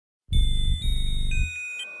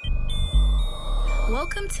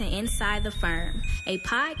Welcome to Inside the Firm, a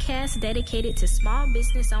podcast dedicated to small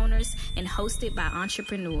business owners and hosted by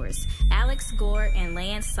entrepreneurs, Alex Gore and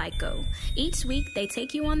Lance Cayko. Each week, they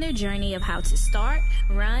take you on their journey of how to start,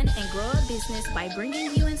 run, and grow a business by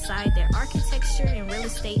bringing you inside their architecture and real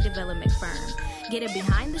estate development firm. Get a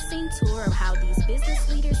behind-the-scenes tour of how these business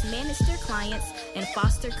leaders manage their clients and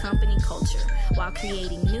foster company culture while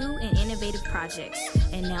creating new and innovative projects.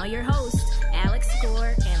 And now your hosts, Alex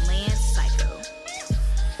Gore and Lance Cayko.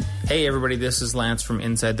 Hey everybody, this is Lance from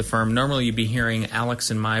Inside the Firm. Normally you'd be hearing Alex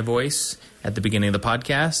and my voice at the beginning of the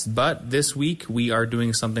podcast, but this week we are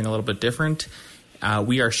doing something a little bit different.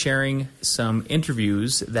 We are sharing some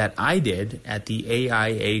interviews that I did at the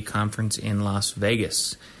AIA Conference in Las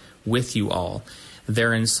Vegas with you all.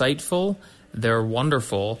 They're insightful, they're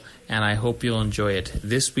wonderful, and I hope you'll enjoy it.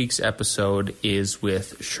 This week's episode is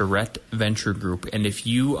with Charrette Venture Group, and if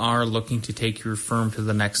you are looking to take your firm to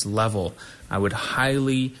the next level, I would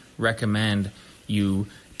highly recommend you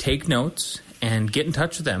take notes and get in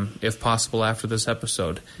touch with them if possible after this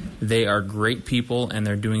episode. They are great people, and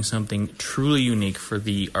they're doing something truly unique for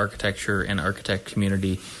the architecture and architect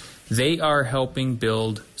community. They are helping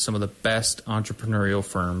build some of the best entrepreneurial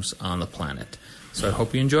firms on the planet. So I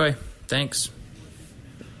hope you enjoy. Thanks.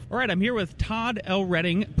 All right, I'm here with Todd L.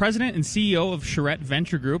 Reding, President and CEO of Charrette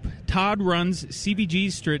Venture Group. Todd runs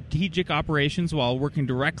CVG's strategic operations while working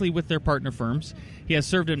directly with their partner firms. He has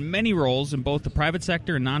served in many roles in both the private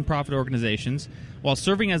sector and nonprofit organizations. While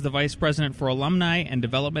serving as the Vice President for Alumni and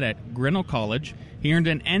Development at Grinnell College, he earned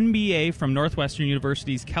an MBA from Northwestern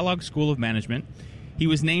University's Kellogg School of Management. He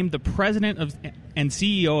was named the President and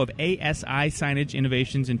CEO of ASI Signage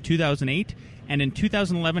Innovations in 2008, and in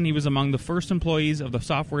 2011 he was among the first employees of the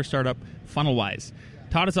software startup Funnelwise.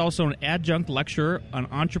 Todd is also an adjunct lecturer on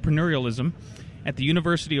entrepreneurialism at the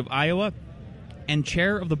University of Iowa and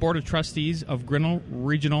chair of the Board of Trustees of Grinnell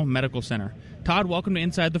Regional Medical Center. Todd, welcome to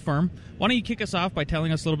Inside the Firm. Why don't you kick us off by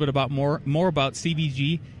telling us a little bit about more about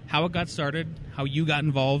CVG, how it got started, how you got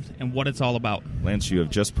involved, and what it's all about. Lance, you have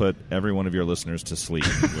just put every one of your listeners to sleep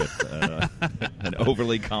with an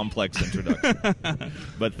overly complex introduction.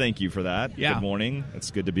 But thank you for that. Yeah. Good morning.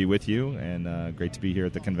 It's good to be with you, and great to be here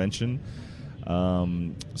at the convention.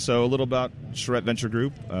 So a little about Charrette Venture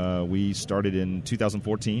Group. We started in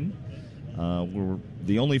 2014. We're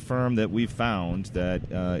the only firm that we've found that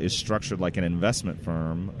is structured like an investment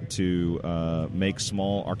firm to make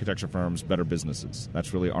small architecture firms better businesses.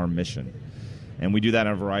 That's really our mission. And we do that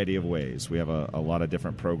in a variety of ways. We have a lot of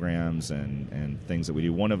different programs and things that we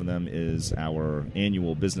do. One of them is our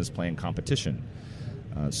annual business plan competition.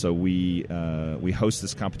 So we host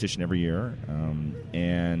this competition every year.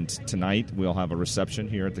 And tonight we'll have a reception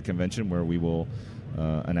here at the convention where we will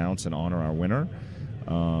announce and honor our winner.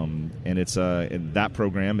 And it's that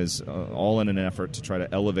program is all in an effort to try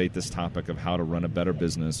to elevate this topic of how to run a better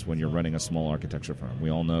business when you're running a small architecture firm. We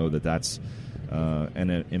all know that that's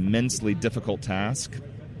an immensely difficult task,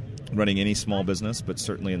 running any small business, but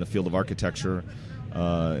certainly in the field of architecture,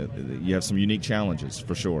 you have some unique challenges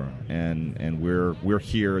for sure. And we're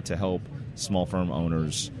here to help small firm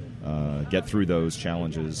owners get through those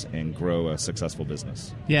challenges and grow a successful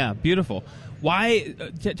business. Yeah, beautiful. Why?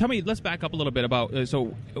 Tell me. Let's back up a little bit about.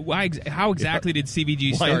 How exactly did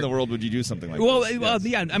CVG start? Why in the world would you do something like this? Well,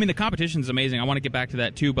 yeah. I mean, the competition is amazing. I want to get back to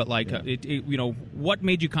that too. But what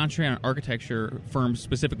made you concentrate on architecture firms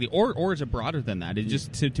specifically, or is it broader than that? It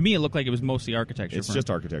just to me, it looked like it was mostly architecture. It's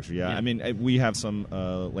just architecture. Yeah. I mean, we have some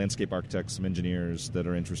landscape architects, some engineers that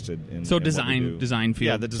are interested in. So in design field.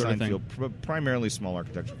 Yeah, the design sort of field, primarily small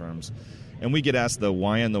architecture firms. And we get asked the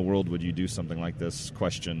why in the world would you do something like this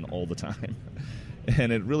question all the time.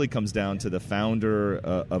 And it really comes down to the founder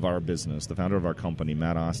of our business, the founder of our company,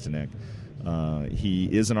 Matt Ostanek. He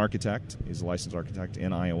is an architect. He's a licensed architect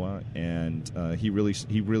in Iowa. And he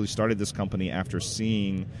really started this company after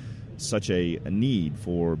seeing such a need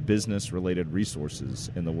for business-related resources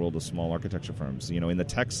in the world of small architecture firms. You know, in the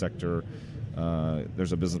tech sector,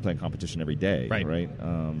 there's a business plan competition every day, right?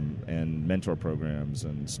 And mentor programs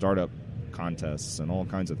and startup contests and all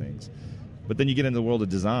kinds of things. But then you get into the world of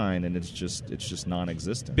design, and it's just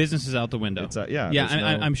non-existent. Business is out the window.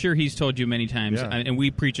 I'm sure he's told you many times, and we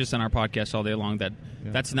preach this on our podcast all day long, that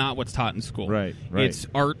that's not what's taught in school. Right. It's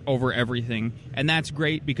art over everything, and that's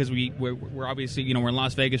great because we're obviously we're in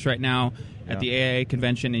Las Vegas right now at the AIA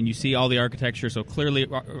convention, and you see all the architecture. So clearly,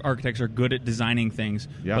 architects are good at designing things,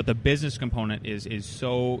 but the business component is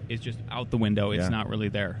just out the window. It's not really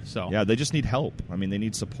there. So they just need help. I mean, they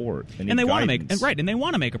need support. They want to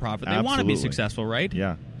make a profit. They want to be successful, right?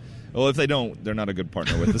 Yeah. Well, if they don't, they're not a good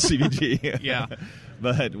partner with the CVG. Yeah.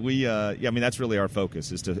 But we, I mean, that's really our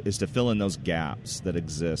focus is to fill in those gaps that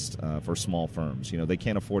exist for small firms. They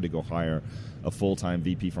can't afford to go hire a full-time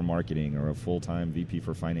VP for marketing or a full-time VP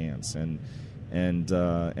for finance, and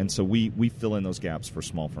so we fill in those gaps for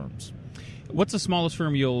small firms. What's the smallest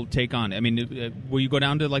firm you'll take on? I mean, will you go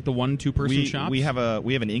down to like the 1-2 person shops? We have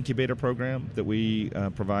an incubator program that we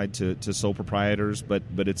provide to sole proprietors, but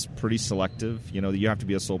it's pretty selective. You have to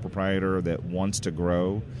be a sole proprietor that wants to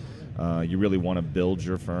grow. You really want to build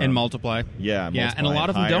your firm and multiply. Yeah, multiply, and a lot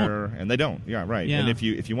of them don't, and they don't. Yeah, right. Yeah. And if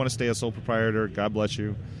you want to stay a sole proprietor, God bless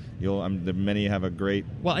you. Many have a great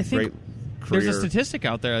I think great career. There's a statistic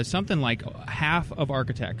out there. Something like half of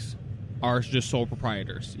architects are just sole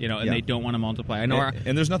proprietors, and they don't want to multiply. I know,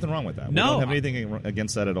 and there's nothing wrong with that. No, we don't have anything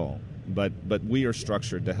against that at all. But we are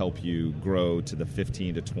structured to help you grow to the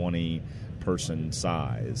 15 to 20 person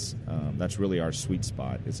size. That's really our sweet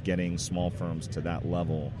spot. It's getting small firms to that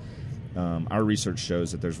level. Our research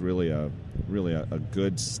shows that there's really a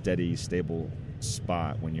good, steady, stable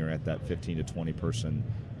spot when you're at that 15 to 20 person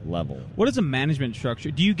level. What is a management structure?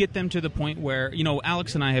 Do you get them to the point where,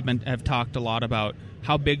 Alex and I have talked a lot about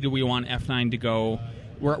how big do we want F9 to go.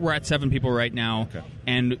 We're at 7 people right now, okay.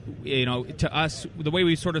 And to us, the way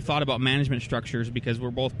we sort of thought about management structures, because we're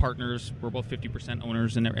both partners, we're both 50%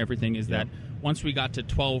 owners and everything, is that once we got to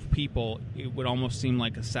 12 people, it would almost seem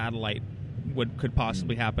like a satellite could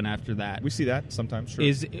possibly happen after that. We see that sometimes. Sure.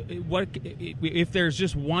 If there's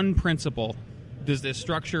just one principle, does this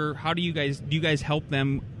structure? How do you guys help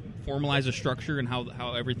them formalize a structure and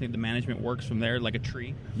how everything, the management works from there, like a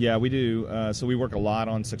tree? Yeah, we do. So we work a lot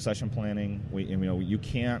on succession planning. You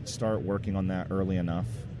can't start working on that early enough.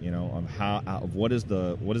 On what is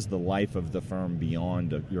the life of the firm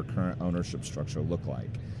beyond your current ownership structure look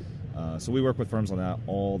like. So we work with firms on that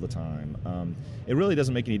all the time. It really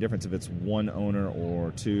doesn't make any difference if it's one owner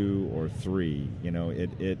or 2 or 3.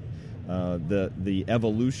 The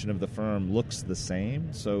evolution of the firm looks the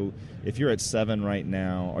same. So if you're at 7 right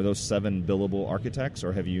now, are those 7 billable architects,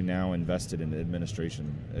 or have you now invested in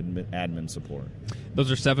admin support?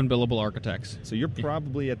 Those are 7 billable architects. So you're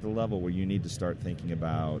probably at the level where you need to start thinking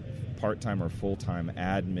about part-time or full-time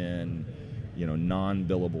admin,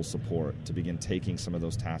 non-billable support to begin taking some of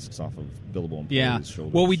those tasks off of billable employees'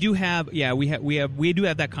 shoulders. Well, we do have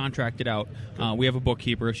that contracted out. We have a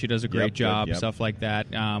bookkeeper; she does a great job, stuff like that.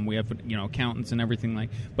 We have accountants and everything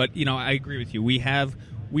But I agree with you. We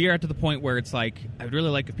are at the point where it's like I'd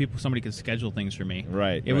really like if somebody could schedule things for me.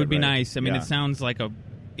 Right. It would be nice. I mean, it sounds like a.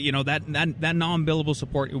 That non-billable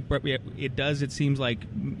support, it seems like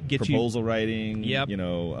proposal writing, yep.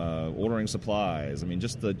 Ordering supplies. I mean,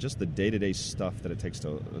 just the day-to-day stuff that it takes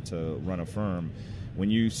to run a firm. When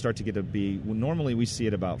you start to get to be, normally we see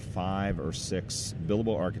it about 5 or 6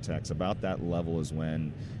 billable architects. About that level is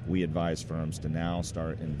when we advise firms to now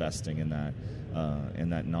start investing in that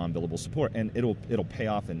non-billable support, and it'll pay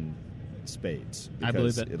off in spades. Because I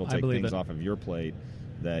believe it. It'll take things off of your plate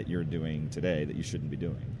that you're doing today that you shouldn't be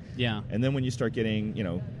doing. Yeah. And then when you start getting,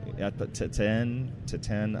 at the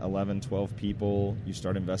 10, 11, 12 people, you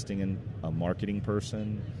start investing in a marketing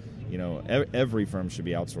person. Every firm should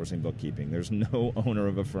be outsourcing bookkeeping. There's no owner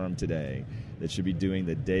of a firm today that should be doing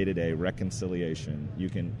the day-to-day reconciliation. You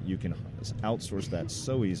can outsource that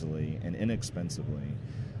so easily and inexpensively.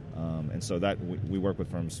 And so that we work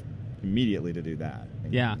with firms immediately to do that.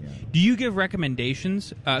 Yeah. Do you give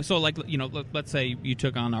recommendations? So, let's say you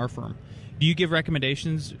took on our firm. Do you give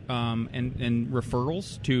recommendations and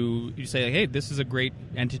referrals to you say, hey, this is a great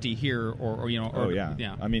entity here, or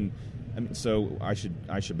yeah. I mean, so I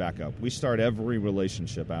should back up. We start every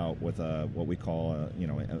relationship out with what we call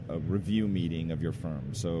a review meeting of your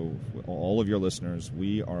firm. So all of your listeners,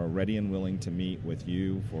 we are ready and willing to meet with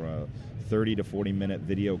you for a 30 to 40 minute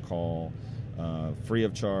video call. Free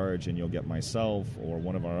of charge, and you'll get myself or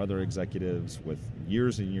one of our other executives with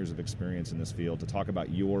years and years of experience in this field to talk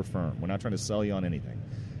about your firm. We're not trying to sell you on anything.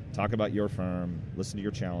 Talk about your firm, listen to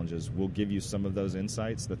your challenges. We'll give you some of those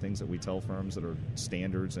insights, the things that we tell firms that are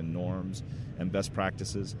standards and norms and best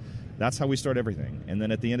practices. That's how we start everything. And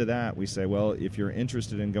then at the end of that, we say, well, if you're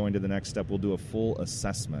interested in going to the next step, we'll do a full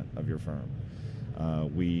assessment of your firm.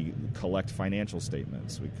 We collect financial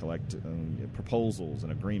statements. We collect proposals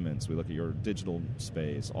and agreements. We look at your digital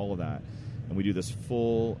space, all of that. And we do this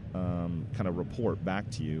full kind of report back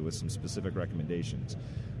to you with some specific recommendations.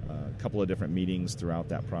 a couple of different meetings throughout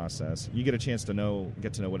that process. You get a chance to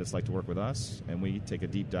get to know what it's like to work with us, and we take a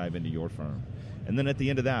deep dive into your firm. And then at the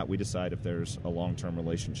end of that, we decide if there's a long-term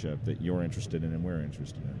relationship that you're interested in and we're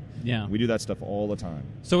interested in. Yeah, we do that stuff all the time.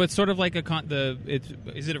 So it's sort of like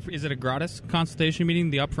is it a gratis consultation meeting,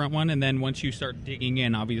 the upfront one, and then once you start digging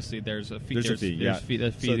in, obviously there's a fee. There's a fee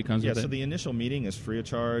that comes with it. So the initial meeting is free of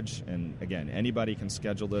charge, and again, anybody can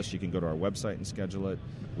schedule this. You can go to our website and schedule it.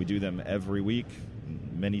 We do them every week,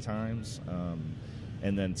 many times.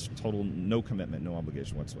 And then total no commitment, no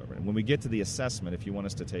obligation whatsoever. And when we get to the assessment, if you want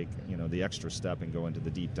us to take the extra step and go into the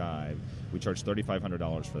deep dive, we charge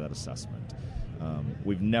 $3,500 for that assessment.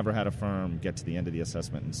 We've never had a firm get to the end of the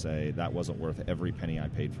assessment and say that wasn't worth every penny I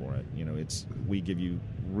paid for it. We give you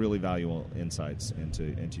really valuable insights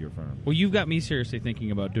into your firm. Well, you've got me seriously thinking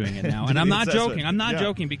about doing it now, and I'm not joking. I'm not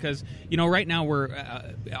joking because right now we're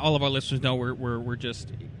all of our listeners know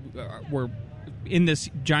we're in this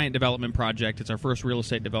giant development project. It's our first real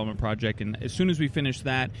estate development project, and as soon as we finish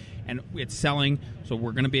that, and it's selling, so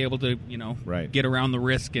we're going to be able to, get around the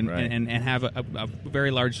risk and have a very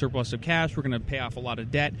large surplus of cash. We're going to pay off a lot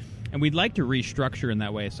of debt, and we'd like to restructure in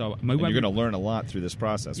that way. So you're going to learn a lot through this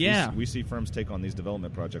process. Yeah. We see firms take on these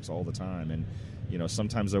development projects all the time, and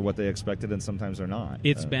sometimes they're what they expected, and sometimes they're not.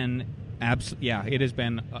 It's been it has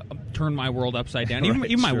been turned my world upside down.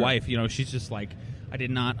 Even my wife, she's just like, I did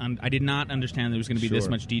not understand there was going to be this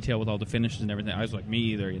much detail with all the finishes and everything. I was like, me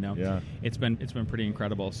either, Yeah. It's been pretty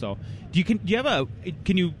incredible. So, can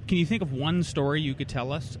you think of one story you could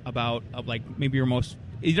tell us about like maybe your most?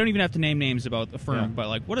 You don't even have to name names about the firm, but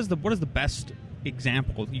like what is the best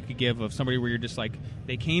example you could give of somebody where you're just like,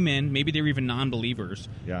 they came in, maybe they were even non-believers,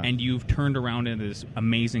 and you've turned around into this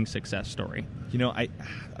amazing success story?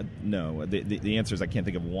 No. The answer is I can't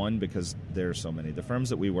think of one because there's so many. The firms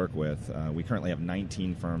that we work with, we currently have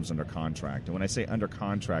 19 firms under contract. And when I say under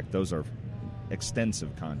contract, those are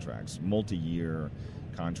extensive contracts, multi-year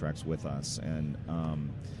contracts with us. And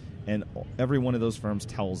every one of those firms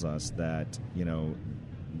tells us that,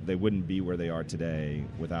 they wouldn't be where they are today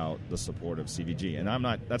without the support of CVG.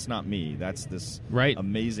 And that's not me. That's this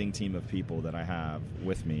amazing team of people that I have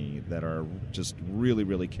with me that are just really,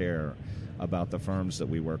 really care about the firms that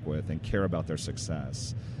we work with and care about their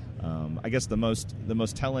success. I guess the most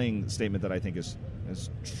telling statement that I think is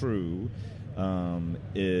true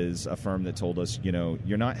is a firm that told us,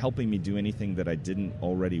 you're not helping me do anything that I didn't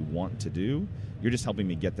already want to do. You're just helping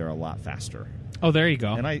me get there a lot faster. Oh, there you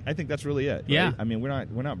go. And I think that's really it. Right? Yeah. I mean,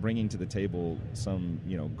 we're not bringing to the table some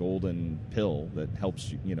golden pill that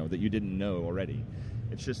helps you, that you didn't know already.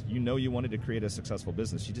 It's just you wanted to create a successful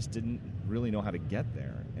business. You just didn't really know how to get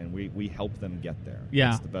there, and we help them get there. Yeah.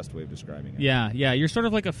 That's the best way of describing it. Yeah. You're sort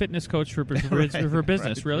of like a fitness coach for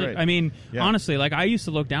business, really. Right. I mean, honestly, like I used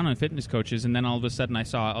to look down on fitness coaches, and then all of a sudden I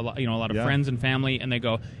saw a lot of friends and family, and they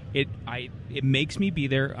go, it makes me be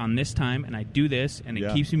there on this time, and I do this, and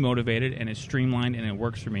it keeps me motivated, and it's streamlined, and it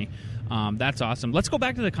works for me. That's awesome. Let's go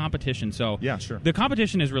back to the competition. So yeah, sure. The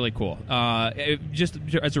competition is really cool. Just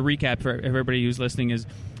as a recap for everybody who's listening is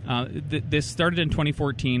this started in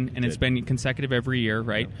 2014 and it's been consecutive every year,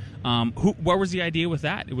 right? Yeah. What was the idea with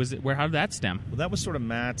that? How did that stem? Well, that was sort of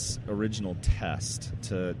Matt's original test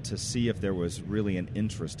to see if there was really an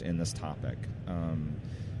interest in this topic.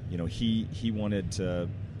 He wanted to.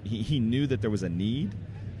 He knew that there was a need,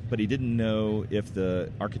 but he didn't know if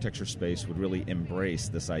the architecture space would really embrace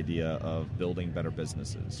this idea of building better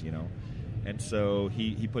businesses, And so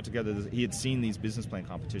he put together he had seen these business plan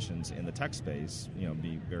competitions in the tech space,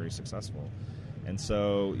 be very successful. And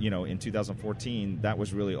so, in 2014, that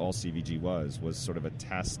was really all CVG was sort of a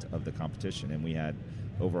test of the competition. And we had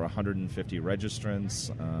over 150 registrants.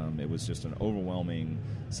 It was just an overwhelming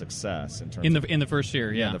success in terms in the first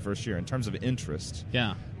year. Yeah, in the first year in terms of interest.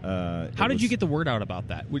 Yeah. How did you get the word out about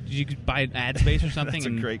that? Did you buy ad space or something?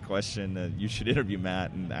 That's a great question. You should interview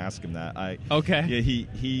Matt and ask him that. Okay. Yeah,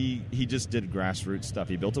 he just did grassroots stuff.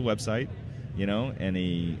 He built a website, and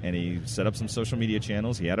he set up some social media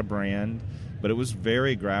channels. He had a brand, but it was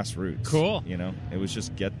very grassroots. Cool. It was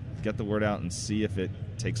just get the word out and see if it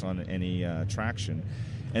takes on any traction.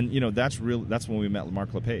 And that's when we met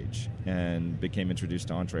Mark LePage and became introduced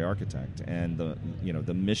to Entre Architect, and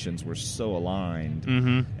the missions were so aligned,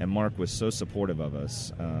 and Mark was so supportive of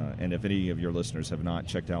us. And if any of your listeners have not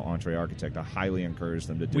checked out Entre Architect, I highly encourage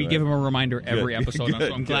them to do it. We give him a reminder every episode.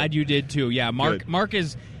 Good, I'm glad you did too. Yeah, Mark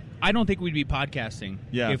is I don't think we'd be podcasting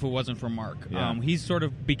if it wasn't for Mark. Yeah. He's sort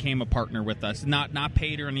of became a partner with us, not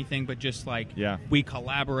paid or anything, but just like we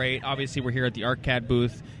collaborate. Obviously, we're here at the ArcCAD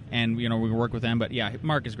booth, and we work with them. But yeah,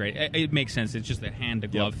 Mark is great. It makes sense. It's just a hand to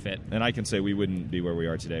glove fit. And I can say we wouldn't be where we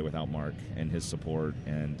are today without Mark and his support,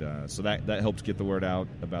 and so that helped get the word out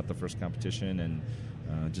about the first competition, and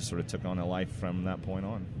just sort of took on a life from that point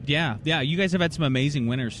on. Yeah. You guys have had some amazing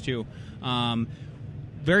winners too.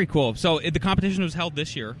 Very cool. So the competition was held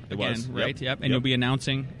this year again, right? Yep. And you'll be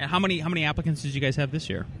announcing. How many applicants did you guys have this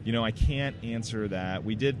year? I can't answer that.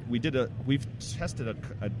 We've tested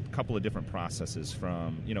a couple of different processes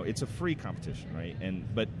from, it's a free competition, right?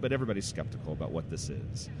 But everybody's skeptical about what this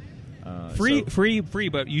is. Free,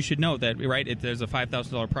 but you should know that, right? There's a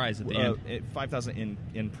 $5,000 prize at the end. $5,000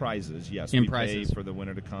 in prizes, yes. We pay for the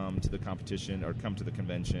winner to come to the competition or come to the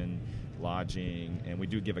convention, lodging, and we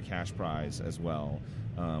do give a cash prize as well.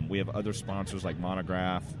 We have other sponsors like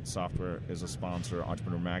Monograph Software is a sponsor,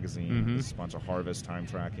 Entrepreneur Magazine is a sponsor, Harvest Time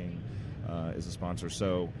Tracking is a sponsor.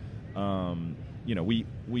 So,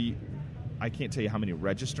 I can't tell you how many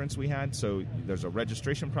registrants we had. So there's a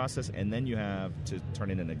registration process, and then you have to turn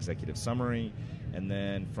in an executive summary, and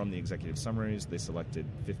then from the executive summaries, they selected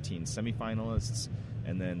 15 semifinalists,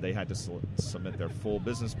 and then they had to submit their full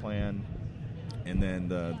business plan, and then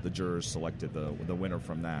the jurors selected the winner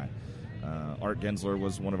from that. Art Gensler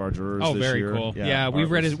was one of our jurors this year. Oh, very cool. Yeah, we've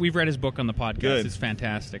read his book on the podcast. Good. It's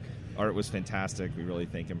fantastic. Art was fantastic. We really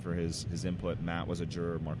thank him for his input. Matt was a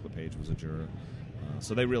juror. Mark LePage was a juror.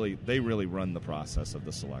 So they really run the process of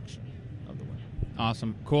the selection of the winner.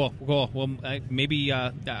 Awesome, cool. Well, maybe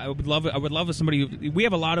I would love if somebody. We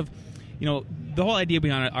have a lot of, the whole idea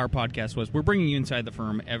behind our podcast was we're bringing you inside the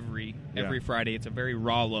firm every Friday. It's a very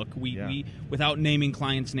raw look. We without naming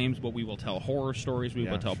clients' names, but we will tell horror stories. We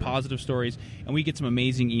will tell positive stories, and we get some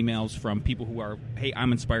amazing emails from people who are, hey,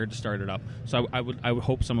 I'm inspired to start it up. So I would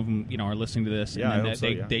hope some of them are listening to this, and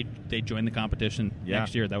then they join the competition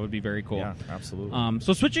next year. That would be very cool. Yeah, absolutely.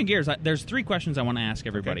 So switching gears, there's 3 questions I want to ask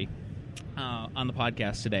everybody on the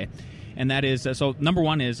podcast today. And that is, so number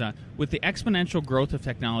one is, with the exponential growth of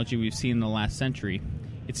technology we've seen in the last century,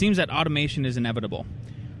 it seems that automation is inevitable.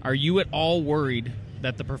 Are you at all worried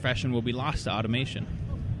that the profession will be lost to automation?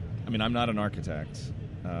 I mean, I'm not an architect,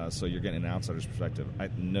 so you're getting an outsider's perspective.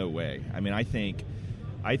 No way. I mean, I think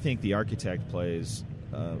the architect plays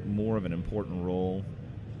more of an important role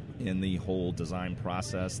in the whole design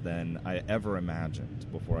process than I ever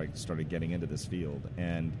imagined before I started getting into this field.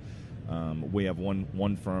 And we have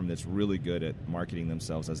one firm that's really good at marketing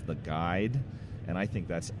themselves as the guide, and I think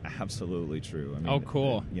that's absolutely true. I mean,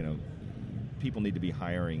 cool. People need to be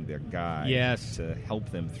hiring their guide to help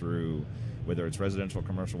them through, whether it's residential,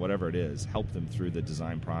 commercial, whatever it is, help them through the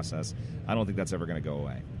design process. I don't think that's ever going to go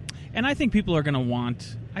away. And I think people are going to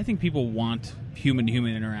want. I think people want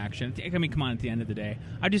human-to-human interaction. I mean, come on. At the end of the day,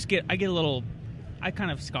 I get a little. I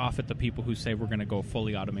kind of scoff at the people who say we're going to go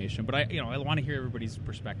fully automation, but I want to hear everybody's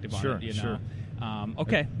perspective on it. Sure.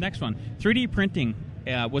 Okay, next one. 3D printing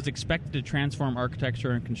was expected to transform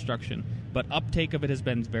architecture and construction, but uptake of it has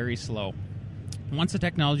been very slow. Once the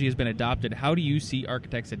technology has been adopted, how do you see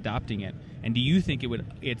architects adopting it? And do you think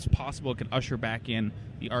it's possible it could usher back in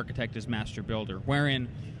the architect as master builder, wherein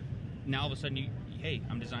now all of a sudden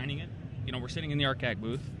I'm designing it. We're sitting in the ArcCAD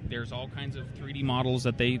booth. There's all kinds of 3D models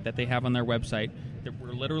that they have on their website. That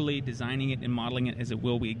we're literally designing it and modeling it as it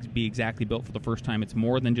will be exactly built for the first time. It's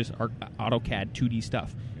more than just AutoCAD 2D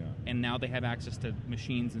stuff. Yeah. And now they have access to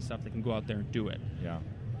machines and stuff that can go out there and do it. Yeah.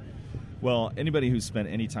 Well, anybody who's spent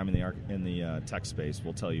any time in the tech space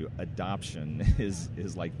will tell you adoption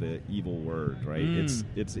is like the evil word, right? It's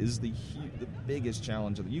the biggest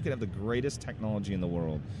challenge. You could have the greatest technology in the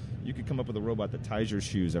world. You could come up with a robot that ties your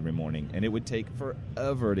shoes every morning, and it would take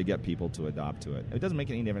forever to get people to adopt to it. It doesn't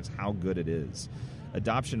make any difference how good it is.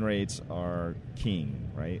 Adoption rates are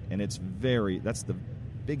king, right? And that's the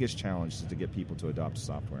biggest challenge, is to get people to adopt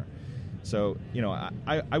software. So,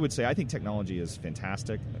 I would say I think technology is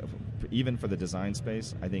fantastic, even for the design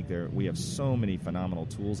space. I think we have so many phenomenal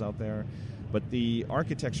tools out there, but the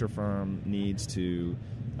architecture firm needs to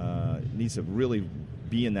really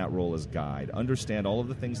be in that role as guide. Understand all of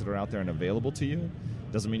the things that are out there and available to you.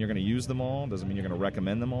 Doesn't mean you're going to use them all. Doesn't mean you're going to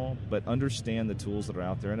recommend them all. But understand the tools that are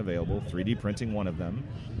out there and available, 3D printing one of them,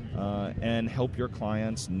 and help your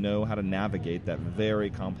clients know how to navigate that very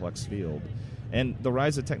complex field. And the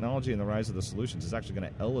rise of technology and the rise of the solutions is actually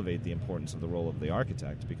going to elevate the importance of the role of the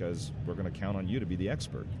architect, because we're going to count on you to be the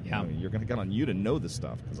expert. Yeah. You're going to count on you to know this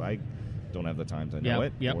stuff, because I don't have the time to know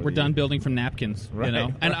it. Yeah, we're done building from napkins,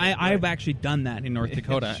 And I've actually done that in North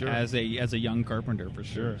Dakota Sure. as a young carpenter, for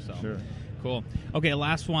sure. So. Sure. Cool. Okay,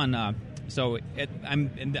 last one. I'm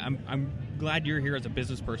glad you're here as a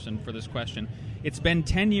business person for this question. It's been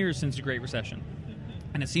 10 years since the Great Recession,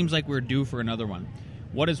 and it seems like we're due for another one.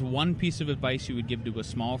 What is one piece of advice you would give to a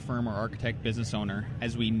small firm or architect business owner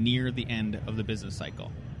as we near the end of the business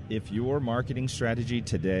cycle? If your marketing strategy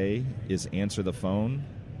today is answer the phone,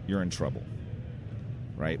 you're in trouble,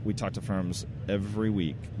 right? We talk to firms every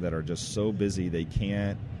week that are just so busy they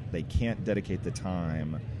can't dedicate the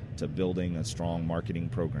time to building a strong marketing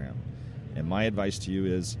program. And my advice to you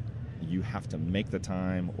is you have to make the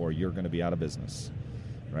time or you're going to be out of business,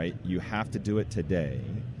 right? You have to do it today.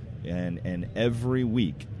 And every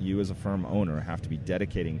week, you as a firm owner have to be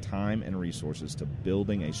dedicating time and resources to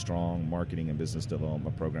building a strong marketing and business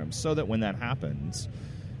development program so that when that happens,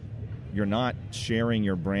 you're not sharing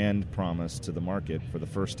your brand promise to the market for the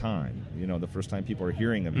first time. You know, the first time people are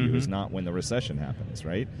hearing of you is not when the recession happens,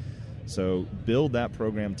 right? So build that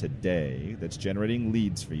program today that's generating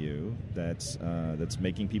leads for you, that's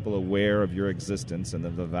making people aware of your existence and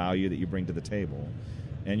of the value that you bring to the table,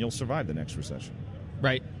 and you'll survive the next recession.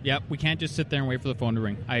 Right. Yep. We can't just sit there and wait for the phone to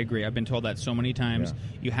ring. I agree. I've been told that so many times. Yeah.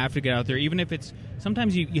 You have to get out there, even if it's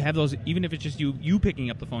sometimes you have those. Even if it's just you picking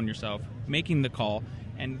up the phone yourself, making the call,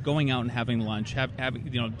 and going out and having lunch,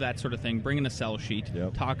 having that sort of thing. Bringing a sell sheet,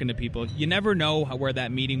 talking to people. You never know where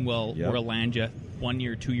that meeting will land you 1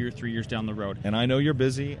 year, 2 years, 3 years down the road. And I know you're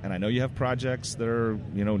busy, and I know you have projects that are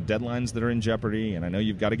deadlines that are in jeopardy, and I know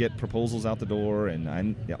you've got to get proposals out the door,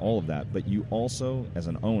 and all of that. But you also, as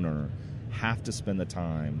an owner, have to spend the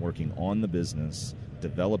time working on the business,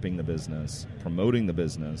 developing the business, promoting the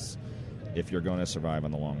business, if you're going to survive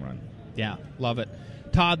on the long run. Yeah, love it.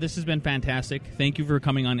 Todd, this has been fantastic. Thank you for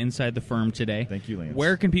coming on Inside the Firm today. Thank you, Lance.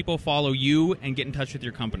 Where can people follow you and get in touch with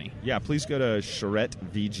your company? Yeah, please go to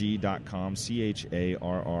charrettevg.com,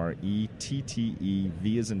 CharretteV,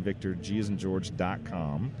 V as in Victor, G as in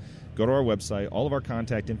George.com. Go to our website. All of our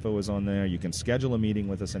contact info is on there. You can schedule a meeting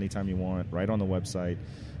with us anytime you want, right on the website.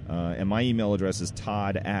 And my email address is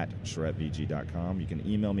todd@charrettevg.com. You can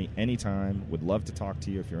email me anytime. Would love to talk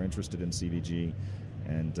to you if you're interested in CVG.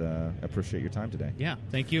 And appreciate your time today. Yeah,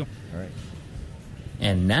 thank you. All right.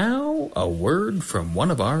 And now, a word from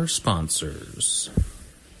one of our sponsors.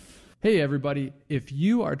 Hey, everybody. If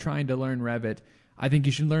you are trying to learn Revit, I think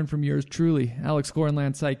you should learn from yours truly, Alex Gore and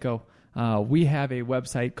Lance Cayko. We have a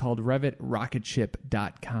website called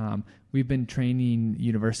RevitRocketship.com. We've been training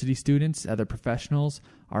university students, other professionals,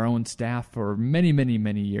 our own staff for many, many,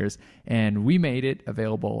 many years, and we made it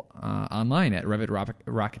available online at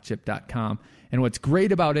RevitRocketship.com. And what's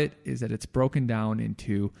great about it is that it's broken down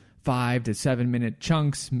into 5 to 7 minute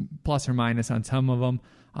chunks, plus or minus on some of them.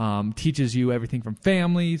 Teaches you everything from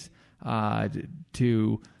families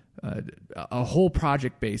to a whole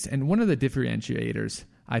project base. And one of the differentiators,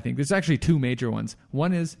 I think, there's actually two major ones.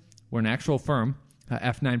 One is we're an actual firm,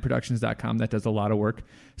 F9productions.com, that does a lot of work.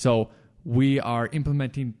 So we are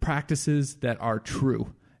implementing practices that are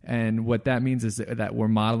true. And what that means is that we're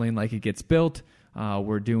modeling like it gets built.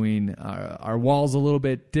 We're doing our walls a little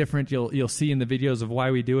bit different. You'll see in the videos of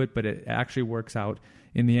why we do it, but it actually works out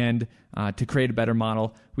in the end to create a better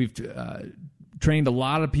model. We've trained a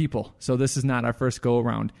lot of people, so this is not our first go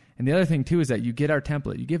around. And the other thing too is that you get our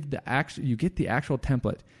template. You get the actual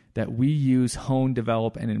template that we use, hone,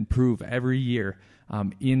 develop, and improve every year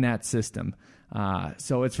in that system.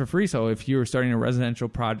 So it's for free. So if you were starting a residential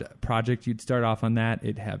project, you'd start off on that.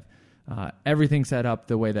 It'd have everything set up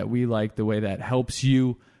the way that we like, the way that helps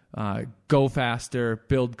you go faster,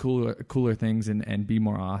 build cooler things, and be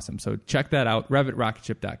more awesome. So check that out,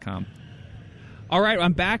 RevitRocketship.com. All right,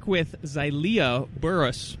 I'm back with Xylia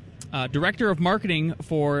Buros, Director of Marketing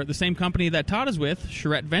for the same company that Todd is with,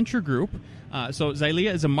 Charrette Venture Group. So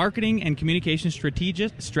Xylia is a marketing and communication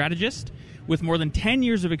strategist with more than 10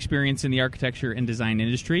 years of experience in the architecture and design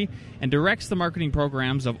industry and directs the marketing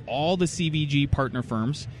programs of all the CVG partner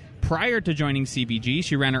firms. Prior to joining CVG,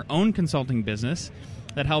 she ran her own consulting business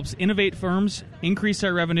that helps innovate firms increase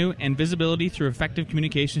their revenue and visibility through effective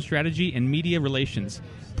communication strategy and media relations.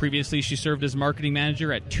 Previously, she served as marketing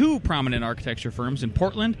manager at 2 prominent architecture firms in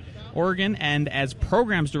Portland, Oregon, and as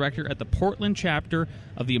programs director at the Portland chapter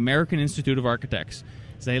of the American Institute of Architects.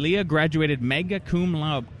 Xylia graduated magna cum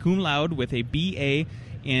laude with a BA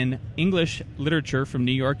in English Literature from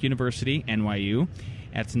New York University, NYU.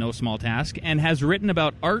 That's no small task, and has written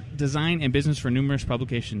about art, design, and business for numerous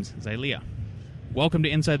publications. Xylia, welcome to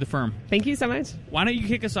Inside the Firm. Thank you so much. Why don't you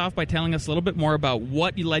kick us off by telling us a little bit more about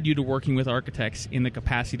what led you to working with architects in the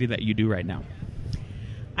capacity that you do right now?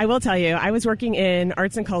 I will tell you, I was working in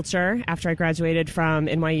arts and culture after I graduated from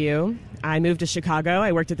NYU. I moved to Chicago.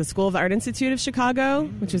 I worked at the School of the Art Institute of Chicago,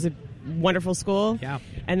 which was a wonderful school. Yeah.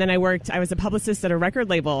 And then I was a publicist at a record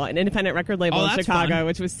label, an independent record label in Chicago, fun.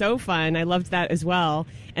 which was so fun. I loved that as well.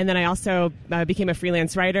 And then I also became a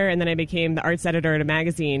freelance writer, and then I became the arts editor at a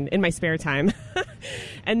magazine in my spare time.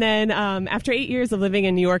 And then after 8 years of living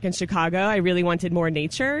in New York and Chicago, I really wanted more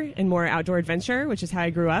nature and more outdoor adventure, which is how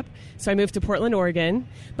I grew up. So I moved to Portland, Oregon.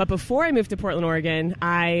 But before I moved to Portland, Oregon,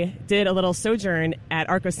 I did a little sojourn at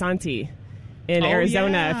Arcosanti in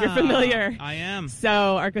Arizona, if you're familiar. I am. So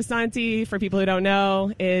Arcosanti, for people who don't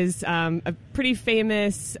know, is a pretty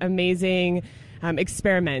famous, amazing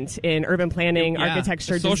experiment in urban planning,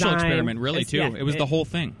 architecture, social design. Experiment, really, too. Yeah, it was the whole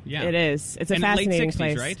thing. Yeah, it is. It's a and fascinating late 60s,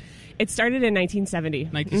 place. Right? It started in 1970.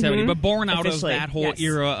 1970, but born out Officially, of that whole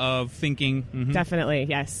era of thinking. Mm-hmm. Definitely,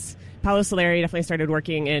 yes. Paulo Soleri definitely started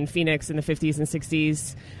working in Phoenix in the 50s and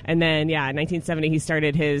 60s. And then, in 1970, he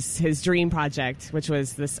started his dream project, which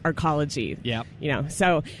was this arcology. Yeah.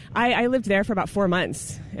 So I lived there for about 4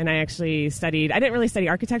 months, and I actually studied. I didn't really study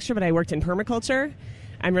architecture, but I worked in permaculture.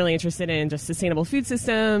 I'm really interested in just sustainable food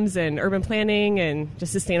systems and urban planning and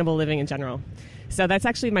just sustainable living in general. So that's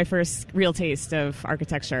actually my first real taste of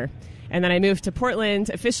architecture. And then I moved to Portland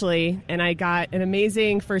officially, and I got an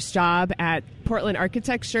amazing first job at Portland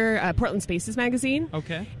Architecture, Portland Spaces magazine.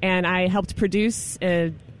 Okay. And I helped produce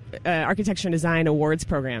an architecture and design awards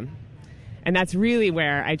program. And that's really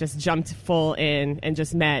where I just jumped full in and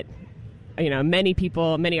just met, many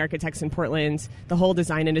people, many architects in Portland, the whole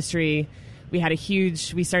design industry. We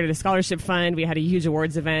started a scholarship fund. We had a huge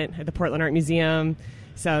awards event at the Portland Art Museum.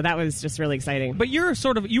 So that was just really exciting. But you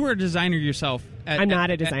were a designer yourself. I'm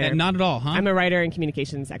not a designer. Not at all, huh? I'm a writer and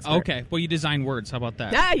communications expert. Okay. Well, you design words. How about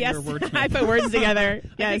that? Yes. You're a wordsmith. I put words together.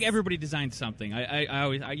 Yes. I think everybody designs something. I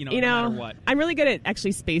always, no matter what. I'm really good at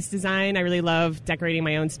actually space design. I really love decorating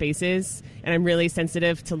my own spaces, and I'm really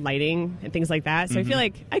sensitive to lighting and things like that. So I feel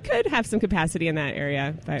like I could have some capacity in that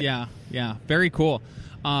area. But Yeah. Very cool.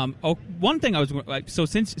 One thing I was so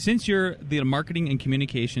since you're the marketing and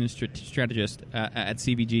communications strategist at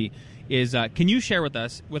CVG, can you share with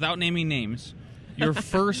us, without naming names, your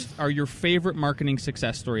favorite marketing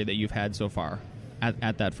success story that you've had so far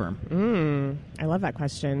at that firm? I love that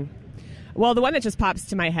question. Well, the one that just pops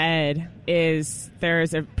to my head is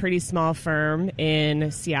there's a pretty small firm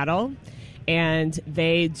in Seattle, and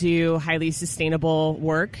they do highly sustainable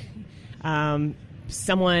work.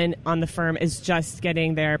 Someone on the firm is just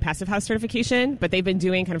getting their Passive House certification, but they've been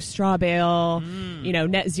doing kind of straw bale,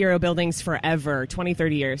 net zero buildings forever, 20,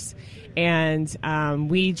 30 years. And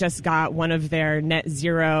we just got one of their net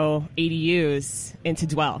zero ADUs into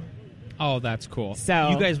Dwell. Oh, that's cool.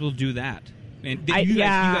 So you guys will do that. And I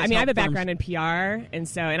have a background in PR, and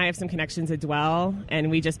I have some connections at Dwell,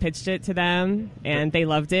 and we just pitched it to them, and they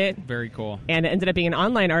loved it. Very cool. And it ended up being an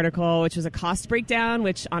online article, which was a cost breakdown,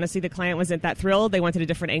 which honestly the client wasn't that thrilled. They wanted a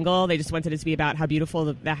different angle. They just wanted it to be about how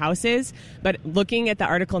beautiful the house is. But looking at the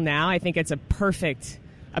article now, I think it's a perfect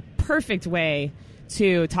way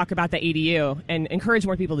to talk about the ADU and encourage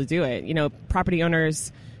more people to do it. Property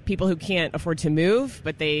owners, people who can't afford to move,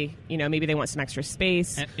 but they, maybe they want some extra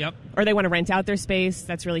space. Yep. Or they want to rent out their space.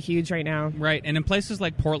 That's really huge right now. Right. And in places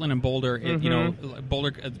like Portland and Boulder,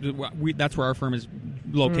 Boulder, that's where our firm is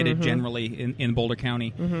located generally in Boulder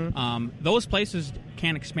County. Those places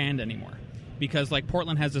can't expand anymore because like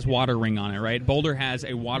Portland has this water ring on it, right? Boulder has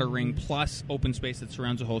a water ring plus open space that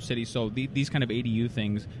surrounds the whole city. So these kind of ADU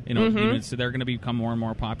things, so they're going to become more and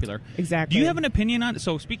more popular. Exactly. Do you have an opinion on?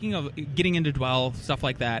 So speaking of getting into Dwell, stuff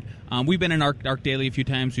like that, we've been in Arc Daily a few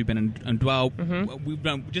times. We've been in Dwell. We've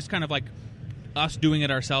done just kind of like us doing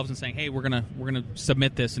it ourselves and saying, hey, we're gonna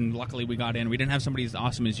submit this, and luckily we got in. We didn't have somebody as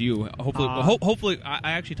awesome as you. Hopefully,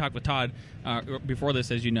 I actually talked with Todd before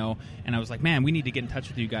this, as you know, and I was like, man, we need to get in touch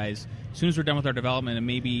with you guys as soon as we're done with our development, and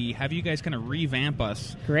maybe have you guys kind of revamp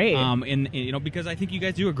us. Great. Because I think you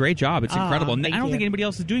guys do a great job. It's incredible. I don't think anybody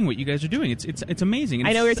else is doing what you guys are doing. It's amazing. And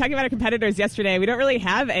I know we were talking about our competitors yesterday. We don't really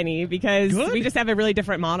have any because we just have a really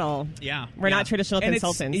different model. Yeah, we're not traditional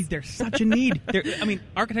consultants. There's such a need.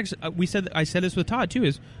 Architects. I said this with Todd too.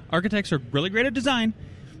 Is architects are really great at design.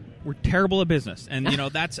 We're terrible at business, and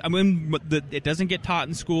it doesn't get taught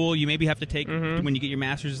in school. You maybe have to take when you get your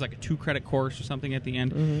master's, it's like a 2-credit course or something at the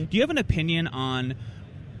end. Do you have an opinion on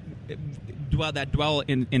Dwell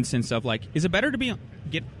instance of like, is it better to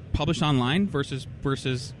get published online versus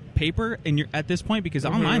paper? And you're at this point because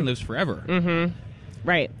online lives forever.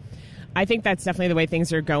 Right. I think that's definitely the way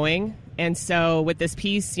things are going. And so with this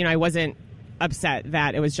piece, I wasn't upset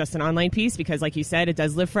that it was just an online piece because, like you said, it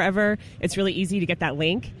does live forever. It's really easy to get that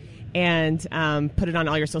link and put it on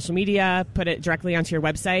all your social media, put it directly onto your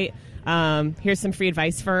website. Here's some free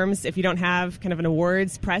advice firms. If you don't have kind of an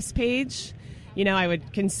awards press page, I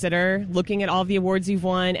would consider looking at all of the awards you've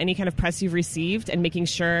won, any kind of press you've received, and making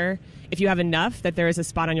sure, if you have enough, that there is a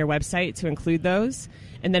spot on your website to include those.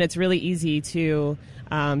 And then it's really easy to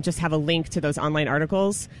just have a link to those online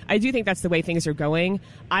articles. I do think that's the way things are going.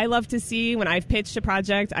 I love to see, when I've pitched a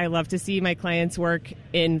project, I love to see my clients' work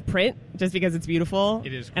in print just because it's beautiful.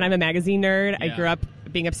 It is cool. And I'm a magazine nerd. Yeah. I grew up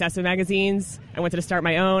being obsessed with magazines. I wanted to start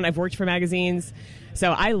my own. I've worked for magazines.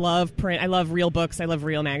 So I love print. I love real books. I love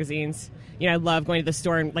real magazines. I love going to the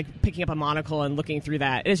store and picking up a monocle and looking through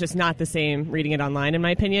that. It's just not the same reading it online, in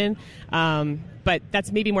my opinion. But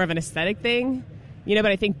that's maybe more of an aesthetic thing. But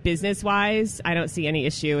I think business-wise, I don't see any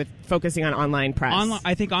issue with focusing on online press.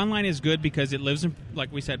 I think online is good because it lives in,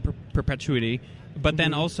 like we said, perpetuity. But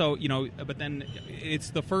then also, but then it's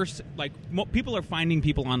the first, people are finding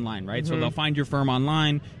people online, right? So they'll find your firm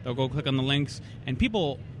online, they'll go click on the links, and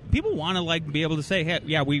people want to, be able to say, hey,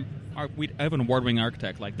 yeah, we have an award-winning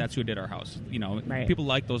architect, that's who did our house. Right. People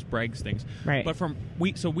like those brags things. Right. But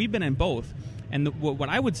so we've been in both. And what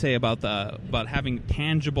I would say about having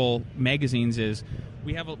tangible magazines is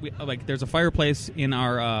we have there's a fireplace in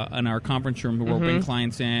our conference room where we'll bring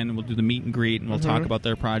clients in and we'll do the meet and greet and we'll talk about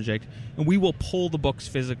their project, and we will pull the books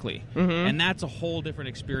physically, and that's a whole different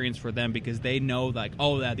experience for them because they know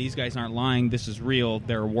these guys aren't lying, this is real,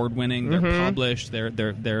 they're award winning, they're published,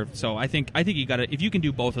 they're so I think you got to, if you can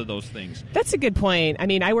do both of those things. That's a good point. I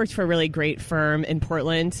mean, I worked for a really great firm in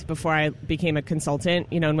Portland before I became a consultant,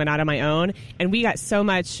 and went out on my own, and we got so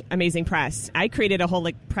much amazing press. I created a whole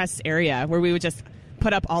press area where we would just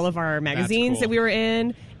put up all of our magazines that we were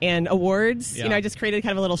in and awards. Yeah. I just created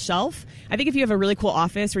kind of a little shelf. I think if you have a really cool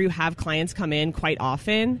office where you have clients come in quite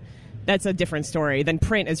often, that's a different story. Then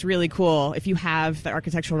print is really cool if you have the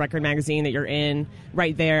Architectural Record magazine that you're in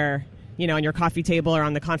right there, on your coffee table or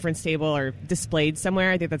on the conference table or displayed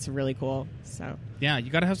somewhere. I think that's really cool. So yeah,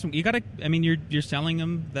 you got to have some. I mean, you're selling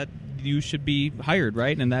them that you should be hired,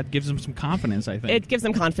 right? And that gives them some confidence, I think. It gives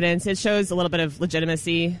them confidence. It shows a little bit of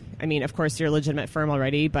legitimacy. I mean, of course, you're a legitimate firm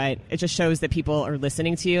already, but it just shows that people are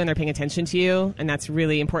listening to you and they're paying attention to you, and that's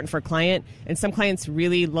really important for a client. And some clients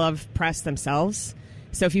really love press themselves.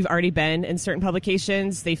 So if you've already been in certain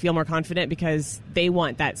publications, they feel more confident because they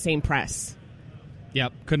want that same press.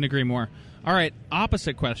 Yep, couldn't agree more. All right,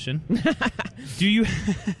 opposite question. Do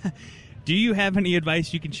you have any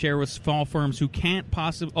advice you can share with small firms who can't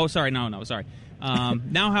possibly... Oh, sorry, no, sorry.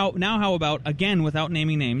 Now how about, again, without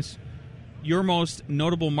naming names, your most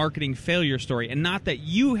notable marketing failure story? And not that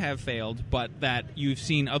you have failed, but that you've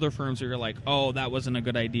seen other firms where you're like, oh, that wasn't a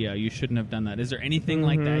good idea. You shouldn't have done that. Is there anything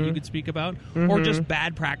like that you could speak about? Or just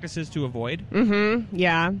bad practices to avoid?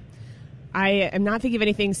 Yeah. I am not thinking of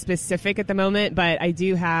anything specific at the moment, but I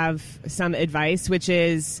do have some advice, which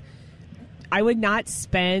is... I would not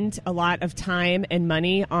spend a lot of time and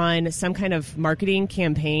money on some kind of marketing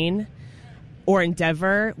campaign or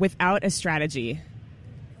endeavor without a strategy.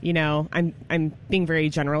 I'm being very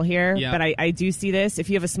general here, but I do see this. If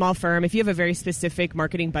you have a small firm, if you have a very specific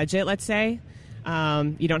marketing budget, let's say,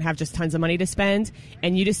 you don't have just tons of money to spend,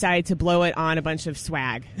 and you decide to blow it on a bunch of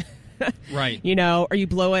swag, right? Or you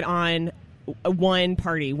blow it on one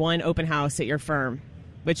party, one open house at your firm,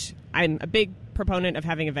 which I'm a big proponent of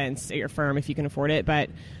having events at your firm if you can afford it, but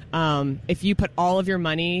if you put all of your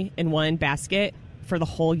money in one basket for the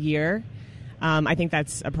whole year, I think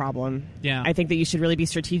that's a problem. Yeah. I think that you should really be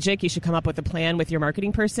strategic. You should come up with a plan with your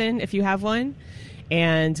marketing person if you have one,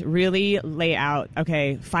 and really lay out,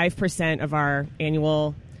 okay, 5% of our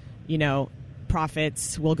annual,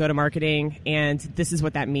 profits will go to marketing, and this is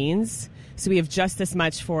what that means. So we have just this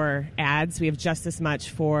much for ads. We have just this much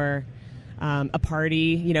for a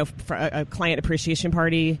party, for a client appreciation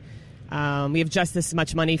party. We have just this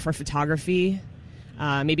much money for photography,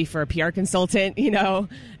 maybe for a PR consultant,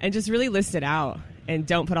 and just really list it out and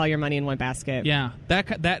don't put all your money in one basket. Yeah,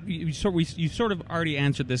 that you sort of already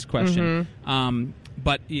answered this question,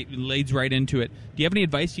 but it leads right into it. Do you have any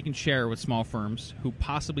advice you can share with small firms who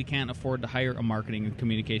possibly can't afford to hire a marketing and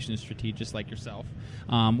communications strategist like yourself?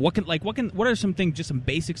 What are some things, just some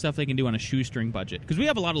basic stuff they can do on a shoestring budget? Because we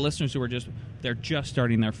have a lot of listeners who are they're just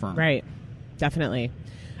starting their firm. Right, definitely.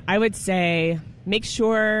 I would say make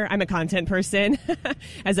sure, I'm a content person,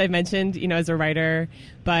 as I've mentioned, as a writer,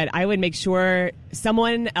 but I would make sure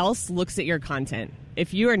someone else looks at your content.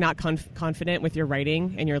 If you are not confident with your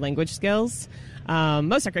writing and your language skills,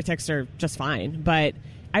 most architects are just fine, but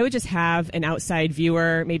I would just have an outside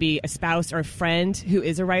viewer, maybe a spouse or a friend who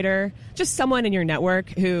is a writer, just someone in your network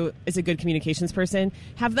who is a good communications person,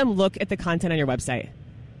 have them look at the content on your website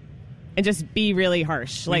and just be really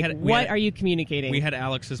harsh. What are you communicating? We had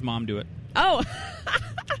Alex's mom do it. Oh.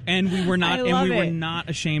 And we were not I love were it. not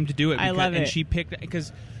ashamed to do it. I love it. And she picked,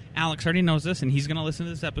 because Alex already knows this, and he's going to listen to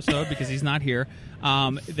this episode because he's not here,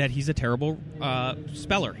 that he's a terrible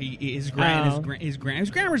speller. His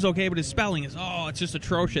grammar's okay, but his spelling is, it's just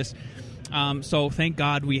atrocious. So thank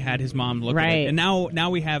God we had his mom look at it. And now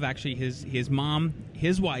we have actually his mom,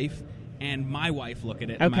 his wife, and my wife look at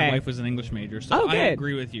it. And my wife was an English major, so I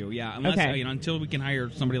agree with you. Yeah, unless until we can hire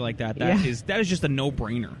somebody like that, that is just a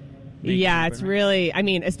no-brainer. Yeah, it's really,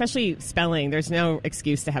 especially spelling. There's no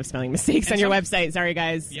excuse to have spelling mistakes on your website. Sorry,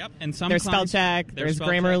 guys. Yep, and some there's clients, spell check, there's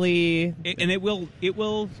Grammarly. And it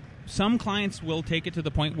will, some clients will take it to the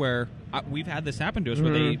point where we've had this happen to us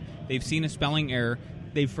where they've seen a spelling error.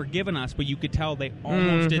 They've forgiven us, but you could tell they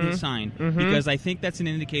almost didn't sign because I think that's an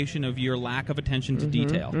indication of your lack of attention to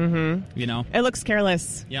detail. You know, it looks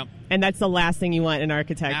careless. Yep, and that's the last thing you want in an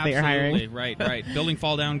architect that you're hiring. Absolutely, right. Building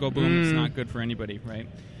fall down, go boom. It's not good for anybody, right?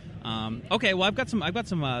 Okay, well, I've got some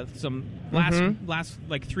last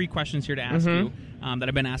like 3 questions here to ask you that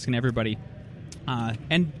I've been asking everybody.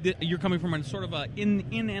 And you're coming from a sort of a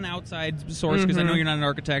in and outside source because I know you're not an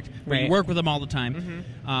architect, but you work with them all the time.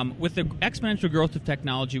 With the exponential growth of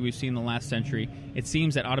technology we've seen in the last century, it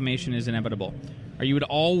seems that automation is inevitable. Are you at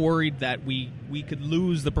all worried that we could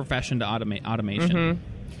lose the profession to automation?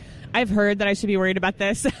 I've heard that I should be worried about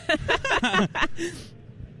this.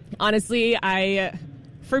 Honestly,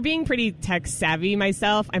 for being pretty tech savvy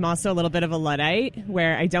myself, I'm also a little bit of a Luddite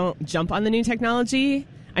where I don't jump on the new technology.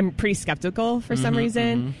 I'm pretty skeptical for some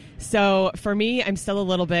reason. So for me, I'm still a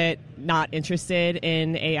little bit not interested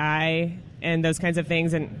in AI and those kinds of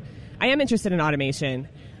things. And I am interested in automation,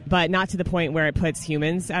 but not to the point where it puts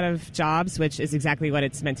humans out of jobs, which is exactly what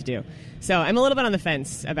it's meant to do. So I'm a little bit on the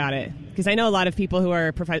fence about it because I know a lot of people who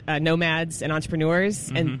are nomads and entrepreneurs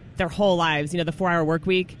and their whole lives, the 4-hour work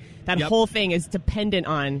week, that whole thing is dependent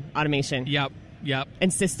on automation. Yep.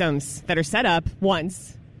 And systems that are set up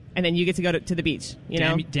once. And then you get to go to the beach,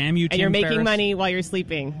 Damn you, Tim and you're making Ferriss. Money while you're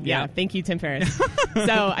sleeping. Yeah, thank you, Tim Ferriss.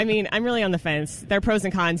 So, I'm really on the fence. There are pros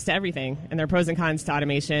and cons to everything, and there are pros and cons to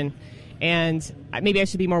automation. And maybe I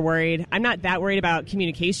should be more worried. I'm not that worried about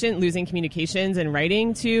losing communications and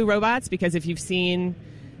writing to robots, because if you've seen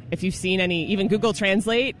any, even Google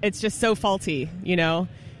Translate, it's just so faulty,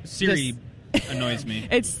 Siri annoys me.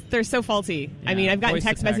 They're so faulty. Yeah, I've gotten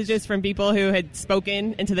text messages from people who had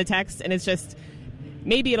spoken into the text, and it's just...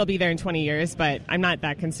 Maybe it'll be there in 20 years, but I'm not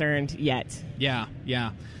that concerned yet. Yeah.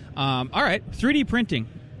 All right. 3D printing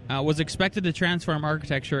was expected to transform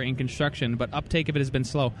architecture and construction, but uptake of it has been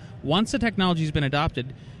slow. Once the technology has been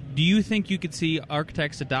adopted, do you think you could see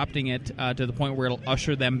architects adopting it to the point where it'll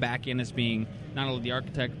usher them back in as being not only the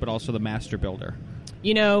architect, but also the master builder?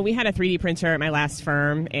 We had a 3D printer at my last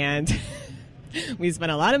firm, and we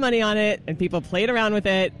spent a lot of money on it, and people played around with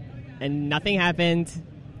it, and nothing happened.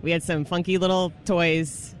 We had some funky little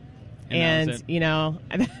toys, and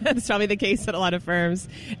that's probably the case at a lot of firms.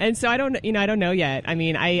 And so I don't know yet.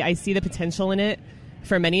 I see the potential in it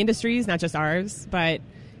for many industries, not just ours. But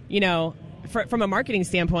from a marketing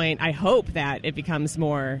standpoint, I hope that it becomes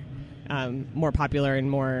more popular and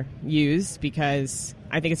more used, because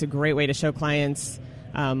I think it's a great way to show clients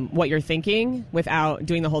what you're thinking without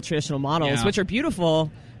doing the whole traditional models, which are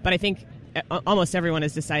beautiful. But I think almost everyone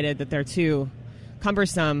has decided that they're too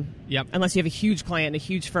cumbersome. Unless you have a huge client and a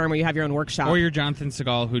huge firm where you have your own workshop. Or you're Jonathan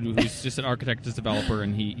Segal, who's just an architect as developer,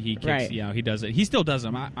 and he kicks, he does it. He still does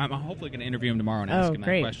them. I'm hopefully going to interview him tomorrow and ask him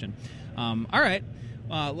that question. All right.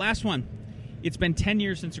 Last one. It's been 10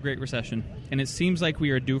 years since the Great Recession, and it seems like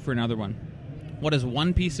we are due for another one. What is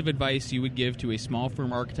one piece of advice you would give to a small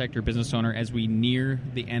firm architect or business owner as we near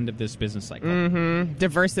the end of this business cycle?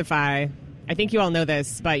 Diversify. I think you all know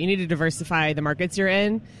this, but you need to diversify the markets you're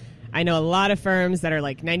in. I know a lot of firms that are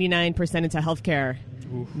like 99% into healthcare,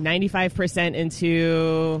 95%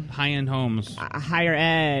 into high-end homes, higher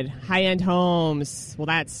ed, high-end homes. Well,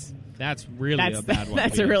 that's really a bad one.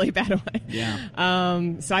 That's a really bad one.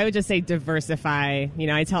 Yeah. So I would just say diversify.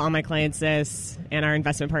 I tell all my clients this, and our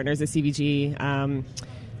investment partners at CVG.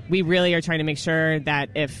 We really are trying to make sure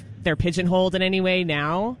that if they're pigeonholed in any way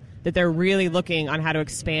now, that they're really looking on how to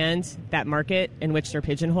expand that market in which they're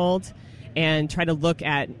pigeonholed, and try to look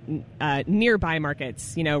at nearby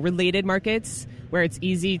markets, related markets where it's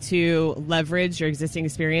easy to leverage your existing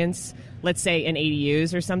experience, let's say in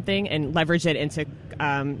ADUs or something, and leverage it into,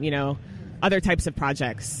 other types of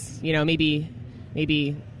projects.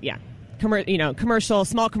 Commercial,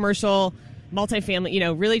 small commercial,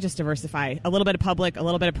 multifamily. Really just diversify. A little bit of public, a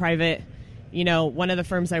little bit of private. One of the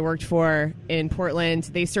firms I worked for in Portland,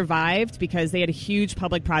 they survived because they had a huge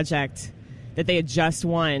public project that they had just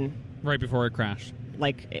won. Right before it crashed.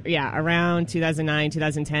 around 2009,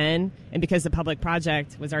 2010. And because the public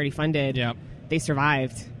project was already funded, they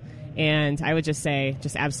survived. And I would just say,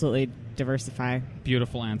 just absolutely diversify.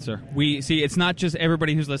 Beautiful answer. We see. It's not just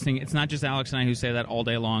everybody who's listening. It's not just Alex and I who say that all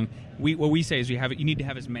day long. What we say is you need to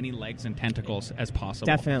have as many legs and tentacles as possible.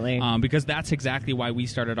 Definitely. Because that's exactly why we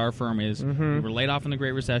started our firm. Is we were laid off in the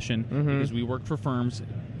Great Recession because we worked for firms.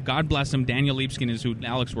 God bless them. Daniel Liebskin is who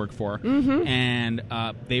Alex worked for, and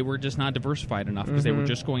they were just not diversified enough because they were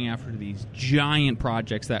just going after these giant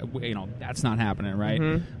projects that that's not happening,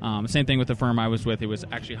 right? Same thing with the firm I was with. It was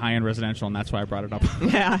actually high-end residential, and that's why I brought it up.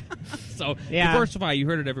 So diversify. You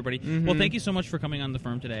heard it, everybody. Well, thank you so much for coming on the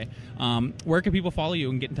firm today. Where can people follow you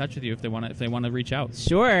and get in touch with you if they want to reach out?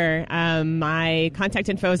 Sure. My contact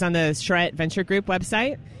info is on the Charrette Venture Group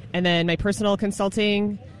website, and then my personal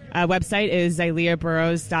consulting website is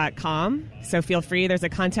XyliaBuros.com. So feel free. There's a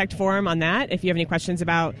contact form on that if you have any questions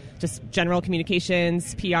about just general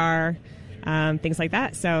communications, PR, things like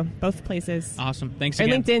that. So both places. Awesome. Thanks or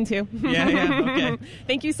again. LinkedIn too. Okay.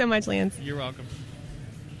 Thank you so much, Lance. You're welcome.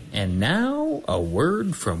 And now, a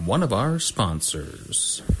word from one of our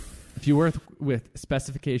sponsors. If you work with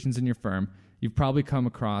specifications in your firm, you've probably come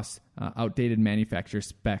across outdated manufacturer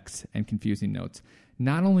specs and confusing notes.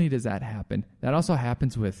 Not only does that happen, that also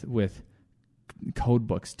happens with code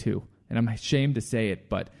books too. And I'm ashamed to say it,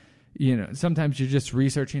 but sometimes you're just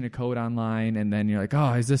researching a code online and then you're like,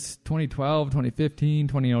 oh, is this 2012, 2015,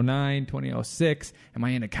 2009, 2006? Am I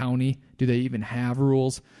in a county? Do they even have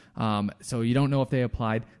rules? So you don't know if they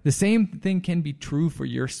applied. The same thing can be true for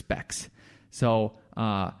your specs. So,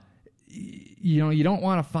 you don't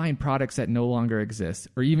want to find products that no longer exist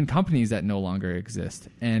or even companies that no longer exist.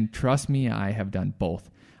 And trust me, I have done both.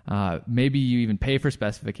 Maybe you even pay for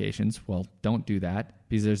specifications. Well, don't do that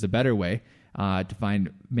because there's a better way to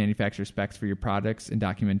find manufacturer specs for your products and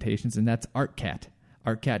documentations, and that's ArtCat.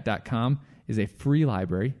 ArtCat.com is a free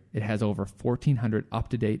library. It has over 1,400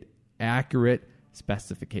 up-to-date, accurate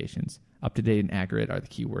specifications. Up-to-date and accurate are the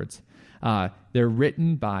keywords. They're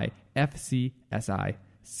written by FCSI,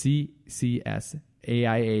 CCS,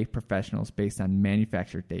 AIA professionals based on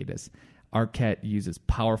manufacturer data. ArtCat uses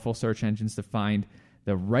powerful search engines to find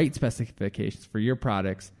the right specifications for your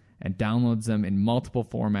products and downloads them in multiple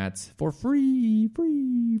formats for free.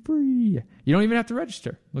 You don't even have to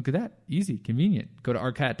register. Look at that. Easy, convenient. Go to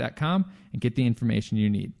artcat.com and get the information you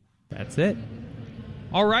need. That's it.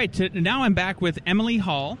 All right. Now I'm back with Emily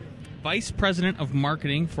Hall, Vice President of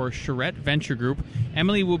Marketing for Charrette Venture Group.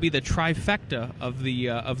 Emily will be the trifecta of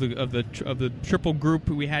the triple group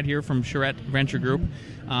we had here from Charrette Venture Group.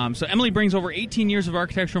 So Emily brings over 18 years of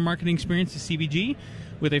architectural marketing experience to CVG,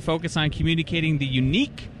 with a focus on communicating the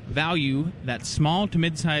unique value that small to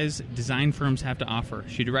mid-size design firms have to offer.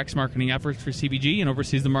 She directs marketing efforts for CVG and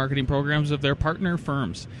oversees the marketing programs of their partner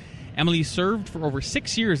firms. Emily served for over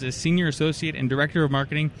 6 years as Senior Associate and Director of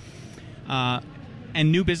Marketing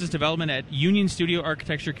and New Business Development at Union Studio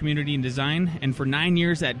Architecture Community and Design, and for 9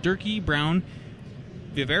 years at Durkee Brown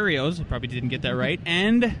Vivarios, I probably didn't get that right,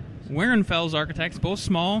 and Werenfels Architects, both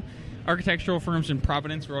small architectural firms in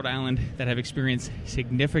Providence, Rhode Island, that have experienced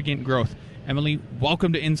significant growth. Emily,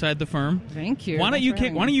 welcome to Inside the Firm. Thank you. Why don't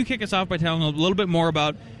you kick us off by telling a little bit more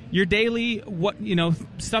about your daily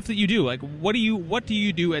stuff that you do? Like what do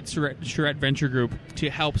you do at Charrette Venture Group to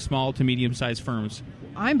help small to medium sized firms?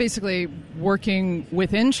 I'm basically working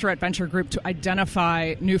within Charrette Venture Group to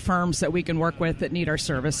identify new firms that we can work with that need our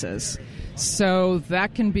services. So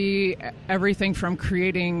that can be everything from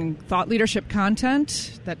creating thought leadership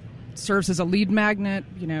content that serves as a lead magnet,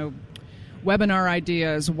 webinar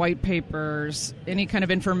ideas, white papers, any kind of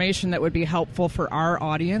information that would be helpful for our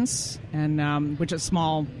audience, and which is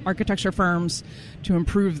small architecture firms, to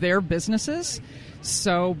improve their businesses.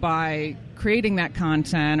 So by creating that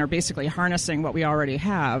content, or basically harnessing what we already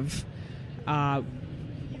have,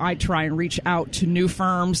 I try and reach out to new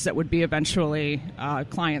firms that would be eventually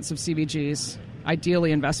clients of CVG's,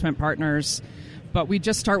 ideally investment partners. But we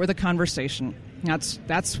just start with a conversation.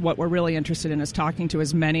 That's what we're really interested in, is talking to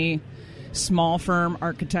as many small firm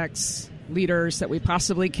architects, leaders that we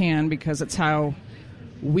possibly can, because it's how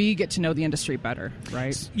we get to know the industry better,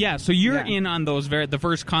 right? Yeah, so you're in on those the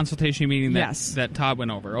first consultation meeting that Todd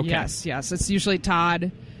went over. Okay. Yes. It's usually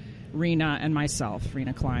Todd, Rena, and myself,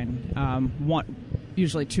 Rena Klein.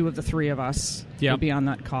 Usually two of the three of us will be on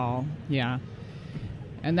that call. Yeah.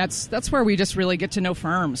 And that's where we just really get to know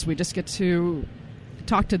firms. We just get to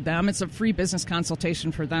talk to them. It's a free business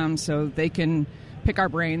consultation for them, so they can pick our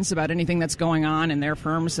brains about anything that's going on in their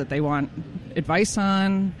firms that they want advice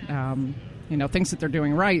on, things that they're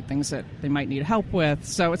doing right, things that they might need help with.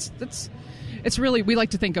 So it's it's really, we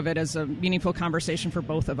like to think of it as a meaningful conversation for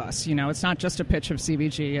both of us. It's not just a pitch of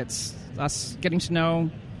CVG. It's us getting to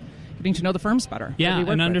know the firms better. Yeah,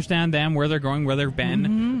 and understand them, where they're going, where they've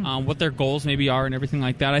been, what their goals maybe are, and everything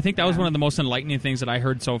like that. I think that was one of the most enlightening things that I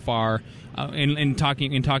heard so far in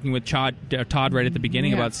talking with Todd right at the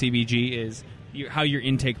beginning about CVG is how your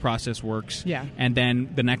intake process works. Yeah. And then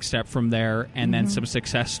the next step from there, and then some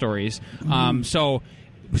success stories. So,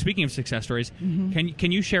 speaking of success stories,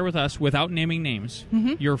 can you share with us, without naming names,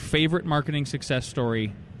 your favorite marketing success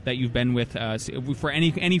story that you've been with for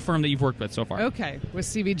any firm that you've worked with so far? Okay, with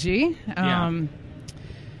CVG. Yeah.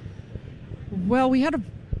 Well, we had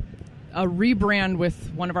a rebrand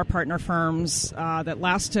with one of our partner firms that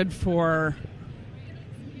lasted for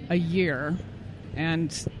a year,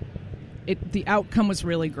 and the outcome was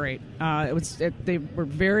really great. They were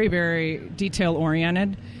very, very detail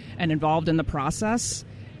oriented and involved in the process,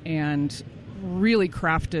 and really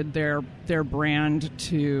crafted their brand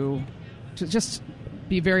to just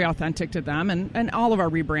be very authentic to them, and all of our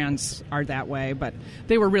rebrands are that way, but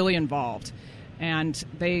they were really involved, and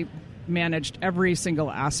they managed every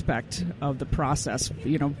single aspect of the process,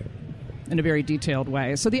 in a very detailed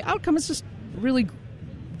way. So the outcome is just really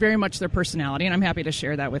very much their personality, and I'm happy to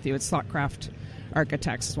share that with you. It's Thoughtcraft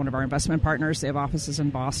Architects, is one of our investment partners. They have offices in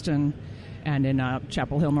Boston and in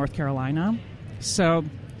Chapel Hill, North Carolina. So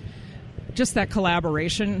just that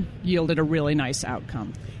collaboration yielded a really nice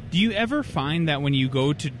outcome. Do you ever find that when you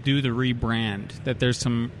go to do the rebrand that there's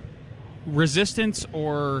some resistance,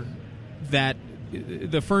 or that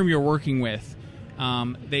the firm you're working with,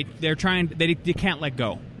 they can't let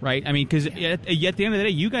go, right? I mean, because at the end of the day,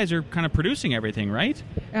 you guys are kind of producing everything, right?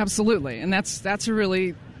 Absolutely, and that's a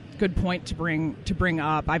really good point to bring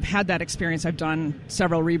up. I've had that experience. I've done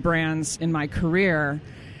several rebrands in my career,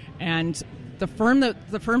 and the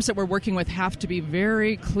firms that we're working with have to be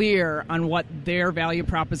very clear on what their value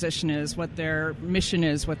proposition is, what their mission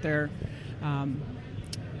is, what their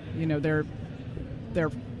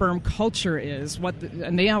firm culture is. All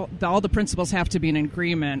the principals have to be in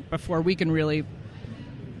agreement before we can really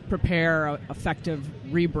prepare an effective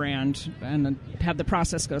rebrand and have the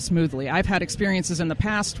process go smoothly. I've had experiences in the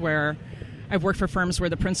past where I've worked for firms where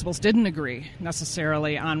the principals didn't agree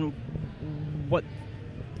necessarily on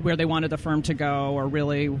where they wanted the firm to go, or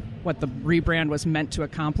really what the rebrand was meant to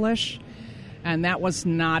accomplish, and that was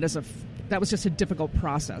just a difficult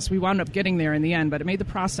process. We wound up getting there in the end, but it made the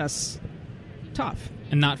process tough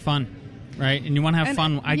and not fun, right? And you want to have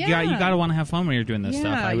fun. You got to want to have fun when you're doing this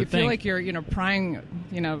stuff. I would feel like you're prying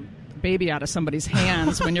baby out of somebody's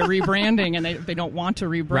hands when you're rebranding, and they don't want to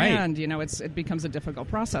rebrand. Right. It becomes a difficult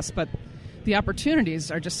process, but the opportunities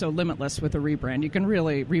are just so limitless with a rebrand. You can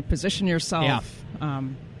really reposition yourself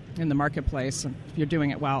in the marketplace if you're doing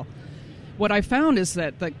it well. What I found is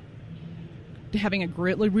that having a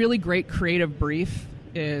really great creative brief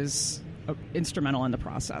is instrumental in the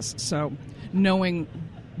process. So knowing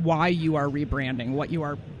why you are rebranding, what you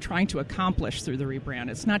are trying to accomplish through the rebrand.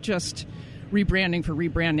 It's not just rebranding for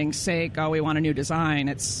rebranding's sake. Oh, we want a new design.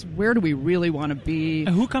 It's where do we really want to be?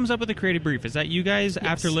 Who comes up with a creative brief? Is that you guys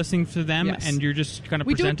after listening to them, and you're just kind of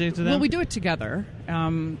presenting it to them? Well, we do it together.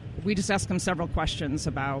 We just ask them several questions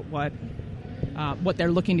about what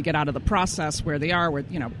they're looking to get out of the process, where they are.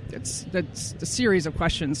 It's a series of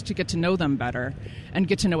questions to get to know them better and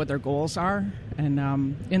get to know what their goals are,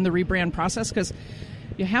 and in the rebrand process, because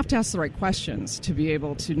you have to ask the right questions to be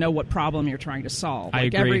able to know what problem you're trying to solve. I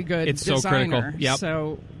agree. Every good it's designer. so critical. Yep.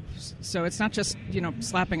 So it's not just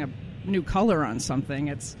slapping a new color on something.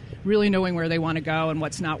 It's really knowing where they want to go and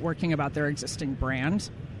what's not working about their existing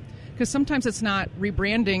brand. Because sometimes it's not,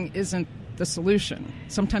 rebranding isn't the solution.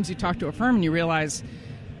 Sometimes you talk to a firm and you realize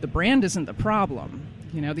the brand isn't the problem.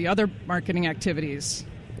 The other marketing activities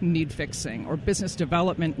need fixing, or business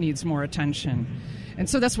development needs more attention. And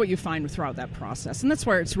so that's what you find throughout that process. And that's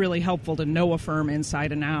where it's really helpful to know a firm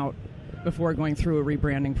inside and out before going through a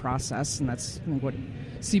rebranding process. And that's what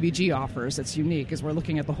CVG offers. It's unique, is we're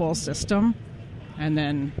looking at the whole system and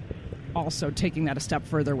then also taking that a step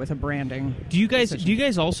further with a branding. Do you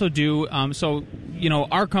guys also do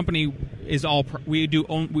our company is we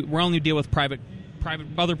only deal with private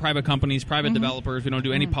companies, private developers. We don't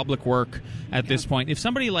do any public work at this point. If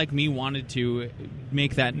somebody like me wanted to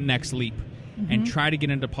make that next leap and try to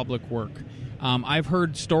get into public work, I've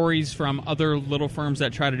heard stories from other little firms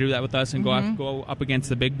that try to do that with us and go up against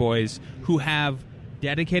the big boys who have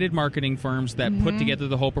dedicated marketing firms that put together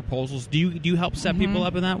the whole proposals. Do you help set people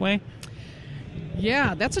up in that way?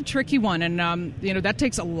 Yeah, that's a tricky one, and that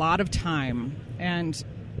takes a lot of time and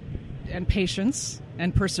patience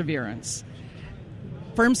and perseverance.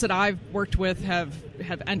 firms that I've worked with have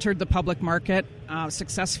entered the public market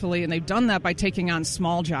successfully, and they've done that by taking on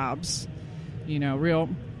small jobs, real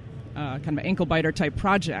kind of ankle-biter type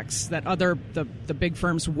projects that the big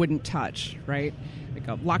firms wouldn't touch, right? Like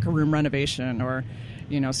a locker room renovation or,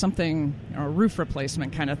 something, or a roof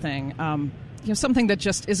replacement kind of thing. Something that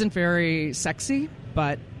just isn't very sexy,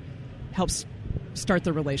 but helps start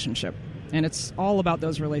the relationship. And it's all about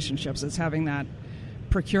those relationships. It's having that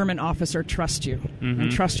procurement officer trust you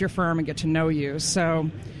and trust your firm and get to know you. So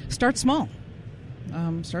start small.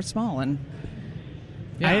 And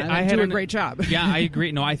I do a great job. Yeah, I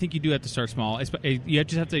agree. No, I think you do have to start small. You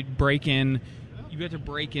just have to break in. You have to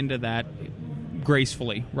break into that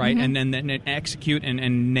gracefully, right? And then execute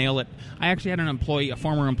and nail it. I actually had a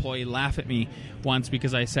former employee, laugh at me once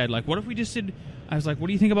because I said, like, what if we just did? I was like, what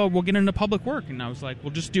do you think about we'll get into public work? And I was like,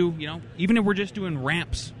 we'll just do, even if we're just doing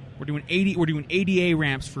ramps. We're doing ADA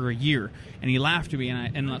ramps for a year, and he laughed at me,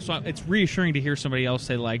 and so it's reassuring to hear somebody else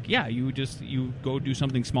say, like, yeah, you go do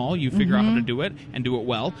something small, you figure out how to do it and do it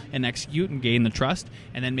well and execute and gain the trust,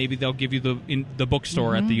 and then maybe they'll give you the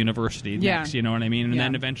bookstore at the university next, you know what I mean? And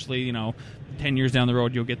then eventually, 10 years down the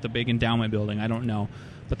road, you'll get the big endowment building. I don't know.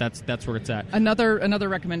 But that's where it's at. Another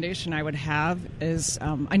recommendation I would have is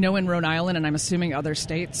I know in Rhode Island, and I'm assuming other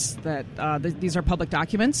states, that these are public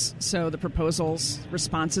documents. So the proposals,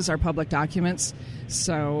 responses are public documents.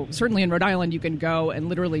 So certainly in Rhode Island, you can go and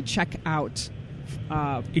literally check out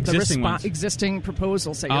existing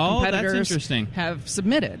proposals that your competitors have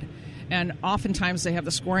submitted. And oftentimes they have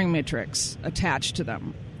the scoring matrix attached to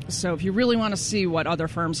them. So if you really want to see what other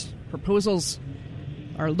firms' proposals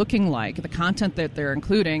are looking like, the content that they're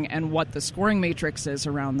including, and what the scoring matrix is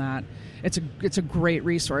around that, it's a great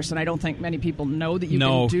resource, and I don't think many people know that you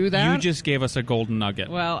can do that. You just gave us a golden nugget.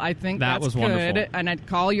 Well, I think that that's was good. Wonderful. And I'd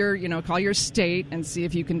call your state and see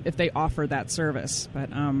if they offer that service. But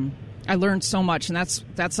I learned so much, and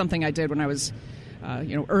that's something I did when I was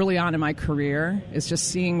early on in my career, is just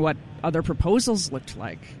seeing what other proposals looked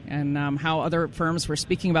like and how other firms were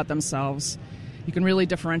speaking about themselves. You can really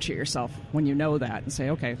differentiate yourself when you know that and say,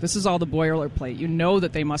 okay, this is all the boilerplate. You know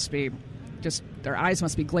that they must be their eyes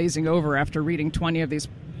must be glazing over after reading 20 of these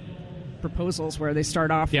proposals where they start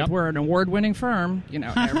off with, we're an award-winning firm,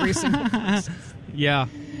 every single place. Yeah.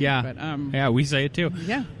 But, yeah, we say it too.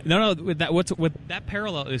 Yeah. No, with that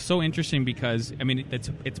parallel is so interesting because, I mean,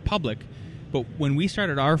 it's public, but when we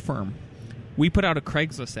started our firm, we put out a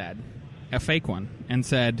Craigslist ad, a fake one, and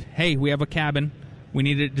said, hey, we have a cabin, we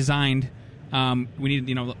need it designed. We need,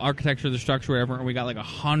 the architecture, the structure, whatever, and we got like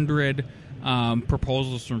 100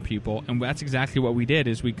 proposals from people, and that's exactly what we did.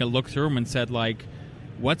 Is we could look through them and said, like,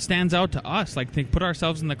 what stands out to us? Like, put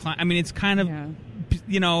ourselves in the client. I mean, it's kind of,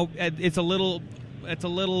 it's a little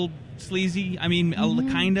sleazy. I mean,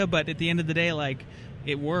 kind of, but at the end of the day, like,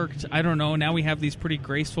 it worked. I don't know. Now we have these pretty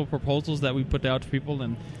graceful proposals that we put out to people,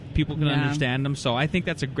 and people can understand them. So I think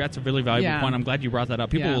that's a really valuable point. I'm glad you brought that up.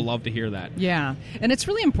 People will love to hear that. Yeah, and it's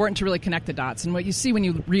really important to really connect the dots. And what you see when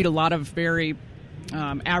you read a lot of very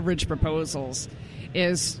average proposals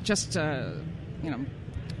is just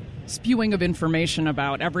spewing of information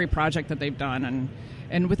about every project that they've done,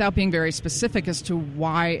 and without being very specific as to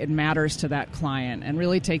why it matters to that client, and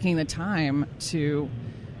really taking the time to,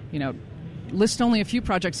 list only a few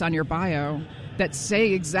projects on your bio that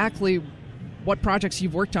say exactly what projects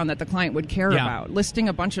you've worked on that the client would care about. Listing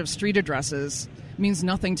a bunch of street addresses means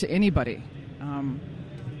nothing to anybody.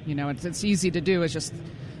 It's easy to do, is just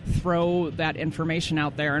throw that information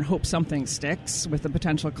out there and hope something sticks with the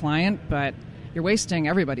potential client, but you're wasting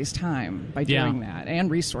everybody's time by doing that,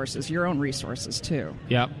 and resources, your own resources too.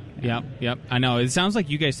 Yep. I know. It sounds like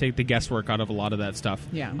you guys take the guesswork out of a lot of that stuff.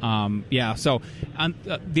 Yeah. So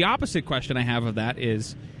the opposite question I have of that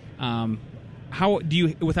is, how do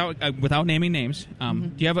you, without naming names,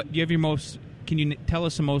 do you have your most? Can you tell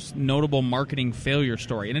us the most notable marketing failure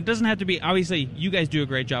story? And it doesn't have to be, obviously, you guys do a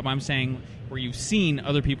great job. I'm saying where you've seen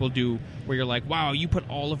other people do, where you're like, wow, you put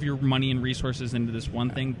all of your money and resources into this one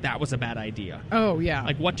thing. That was a bad idea. Oh, yeah.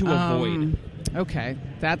 Like what to avoid. Okay.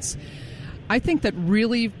 I think that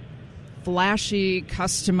really flashy,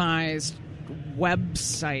 customized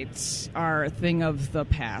websites are a thing of the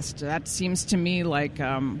past. That seems to me like,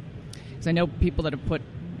 because I know people that have put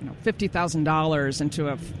 $50,000 into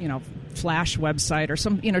a Flash website or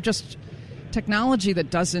some just technology that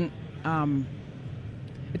doesn't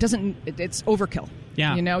it's overkill.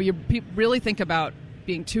 Yeah. You really think about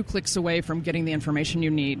being 2 clicks away from getting the information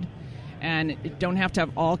you need, and you don't have to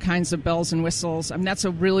have all kinds of bells and whistles. I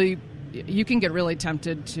mean, you can get really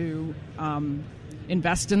tempted to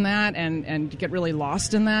invest in that and get really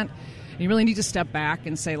lost in that. You really need to step back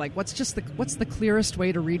and say, like, what's the clearest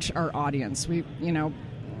way to reach our audience?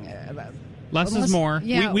 Less is more.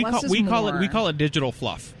 Yeah, we less is more. We call it digital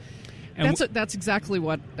fluff. And that's exactly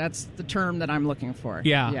that's the term that I'm looking for.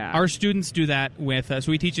 Yeah. Our students do that with us.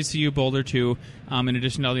 We teach at CU Boulder too, in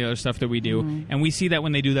addition to all the other stuff that we do. And we see that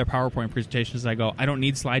when they do their PowerPoint presentations, I go, I don't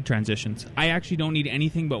need slide transitions. I actually don't need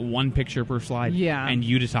anything but one picture per slide and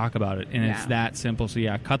you to talk about it. And it's that simple. So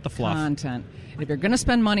cut the fluff. Content. If you're going to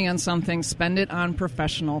spend money on something, spend it on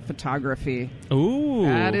professional photography. Ooh.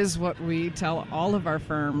 That is what we tell all of our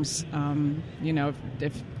firms.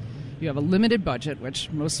 If you have a limited budget, which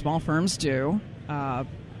most small firms do,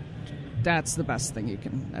 that's the best thing you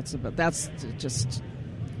can. That's just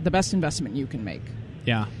the best investment you can make.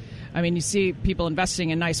 Yeah. I mean, you see people investing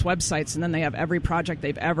in nice websites, and then they have every project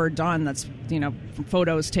they've ever done that's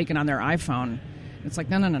photos taken on their iPhone. It's like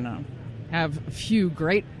no. Have a few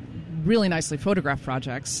great, really nicely photographed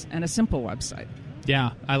projects and a simple website.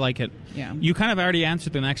 Yeah, I like it. Yeah. You kind of already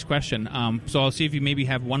answered the next question, so I'll see if you maybe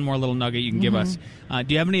have one more little nugget you can give us. Do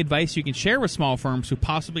you have any advice you can share with small firms who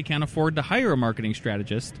possibly can't afford to hire a marketing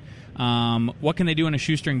strategist? What can they do in a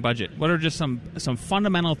shoestring budget? What are just some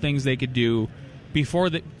fundamental things they could do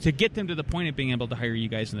to get them to the point of being able to hire you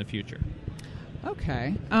guys in the future?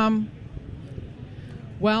 Okay.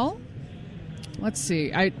 Well, let's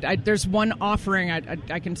see. There's one offering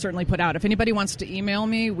I can certainly put out. If anybody wants to email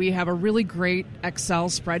me, we have a really great Excel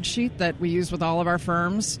spreadsheet that we use with all of our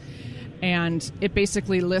firms, and it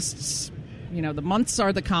basically lists, the months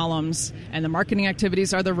are the columns and the marketing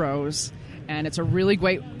activities are the rows, and it's a really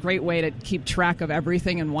great way to keep track of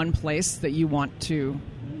everything in one place that you want to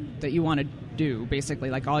do. Basically,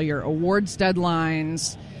 like all your awards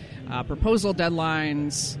deadlines, proposal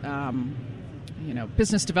deadlines.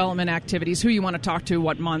 Business development activities, who you want to talk to,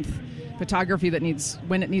 what month, photography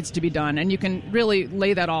when it needs to be done. And you can really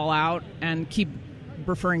lay that all out and keep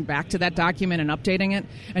referring back to that document and updating it.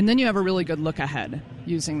 And then you have a really good look ahead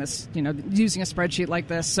using this, using a spreadsheet like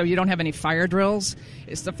this, so you don't have any fire drills.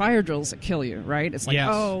 It's the fire drills that kill you, right? It's like,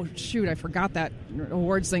 oh, shoot, I forgot that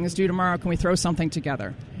awards thing is due tomorrow. Can we throw something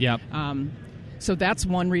together? Yep. So that's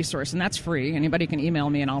one resource, and that's free. Anybody can email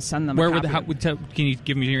me, and I'll send them can you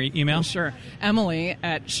give me your email? Sure. Emily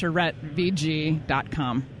at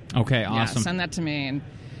charrettevg.com. Okay, awesome. Yeah, send that to me, and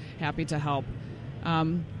happy to help. I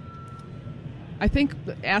think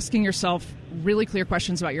asking yourself really clear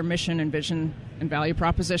questions about your mission and vision and value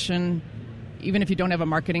proposition, even if you don't have a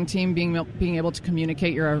marketing team, being able to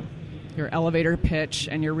communicate your elevator pitch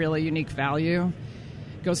and your really unique value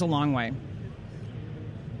goes a long way.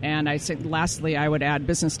 And I think, lastly, I would add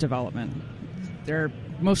business development.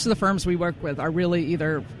 Most of the firms we work with are really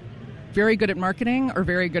either very good at marketing or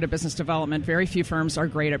very good at business development. Very few firms are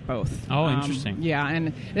great at both. Oh, interesting. Yeah,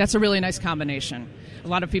 and that's a really nice combination. A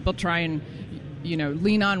lot of people try and,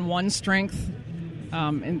 lean on one strength,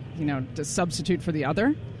 to substitute for the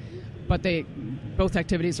other. But both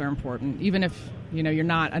activities are important. Even if, you're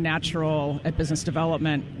not a natural at business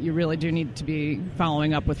development, you really do need to be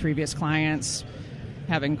following up with previous clients,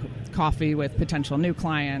 having coffee with potential new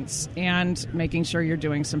clients, and making sure you're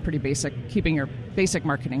doing some pretty keeping your basic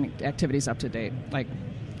marketing activities up to date. Like,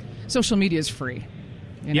 social media is free.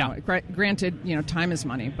 Granted, time is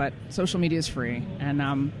money, but social media is free.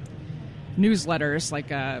 And newsletters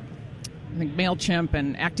like I think MailChimp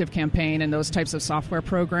and ActiveCampaign and those types of software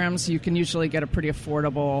programs, you can usually get a pretty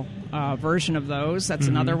affordable version of those. That's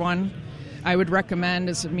another one I would recommend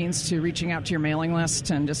as a means to reaching out to your mailing list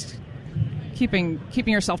and just keeping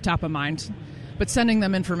yourself top of mind, but sending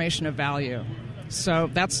them information of value. So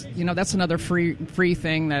that's another free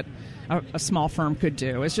thing that a small firm could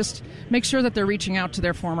do, is just make sure that they're reaching out to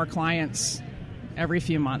their former clients every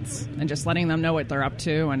few months and just letting them know what they're up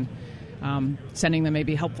to, and sending them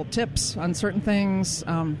maybe helpful tips on certain things.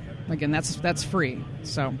 Again, that's free.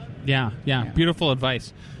 So yeah, beautiful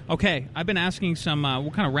advice. Okay, I've been asking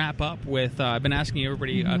we'll kind of wrap up with, I've been asking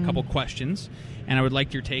everybody a couple questions, and I would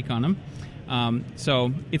like your take on them.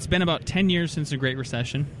 So it's been about 10 years since the Great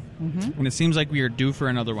Recession, and it seems like we are due for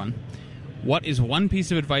another one. What is one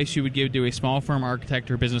piece of advice you would give to a small firm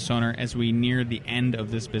architect or business owner as we near the end of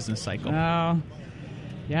this business cycle? Oh,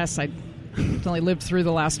 yes, I definitely lived through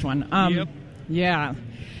the last one. Yep. Yeah.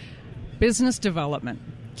 Business development.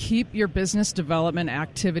 Keep your business development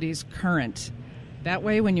activities current. That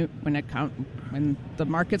way, when the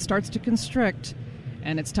market starts to constrict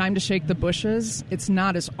and it's time to shake the bushes, it's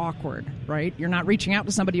not as awkward, right? You're not reaching out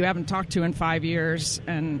to somebody you haven't talked to in 5 years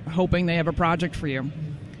and hoping they have a project for you.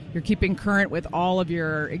 You're keeping current with all of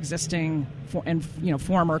your existing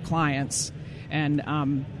former clients,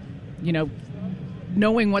 and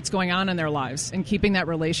knowing what's going on in their lives and keeping that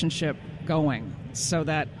relationship going, so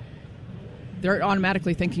that they're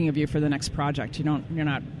automatically thinking of you for the next project. You're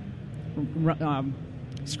not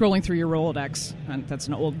scrolling through your Rolodex. And that's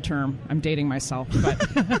an old term. I'm dating myself, but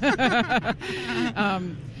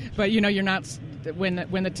but you're not. When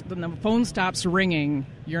the phone stops ringing,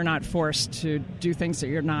 you're not forced to do things that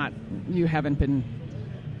you haven't been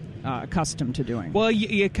accustomed to doing. Well,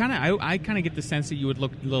 I kind of get the sense that you would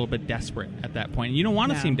look a little bit desperate at that point. You don't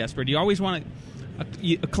want to seem desperate. You always want to.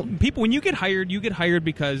 People, when you get hired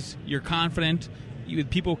because you're confident.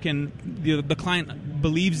 The client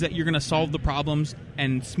believes that you're going to solve the problems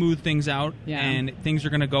and smooth things out, and things are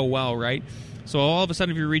going to go well, right? So all of a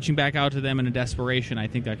sudden, if you're reaching back out to them in a desperation, I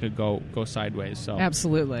think that could go sideways. So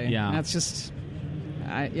absolutely, that's just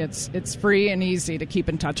it's free and easy to keep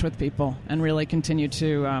in touch with people and really continue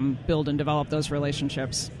to build and develop those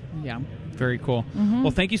relationships. Yeah. Very cool. Mm-hmm.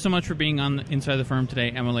 Well, thank you so much for being on Inside the Firm today,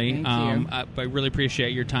 Emily. Thank you. I really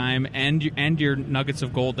appreciate your time and your nuggets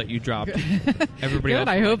of gold that you dropped. Everybody Good. else,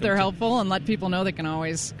 I hope they're helpful, and let people know they can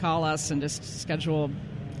always call us and just schedule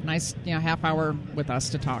a nice half hour with us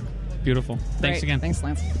to talk. Beautiful. Thanks again. Thanks,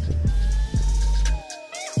 Lance.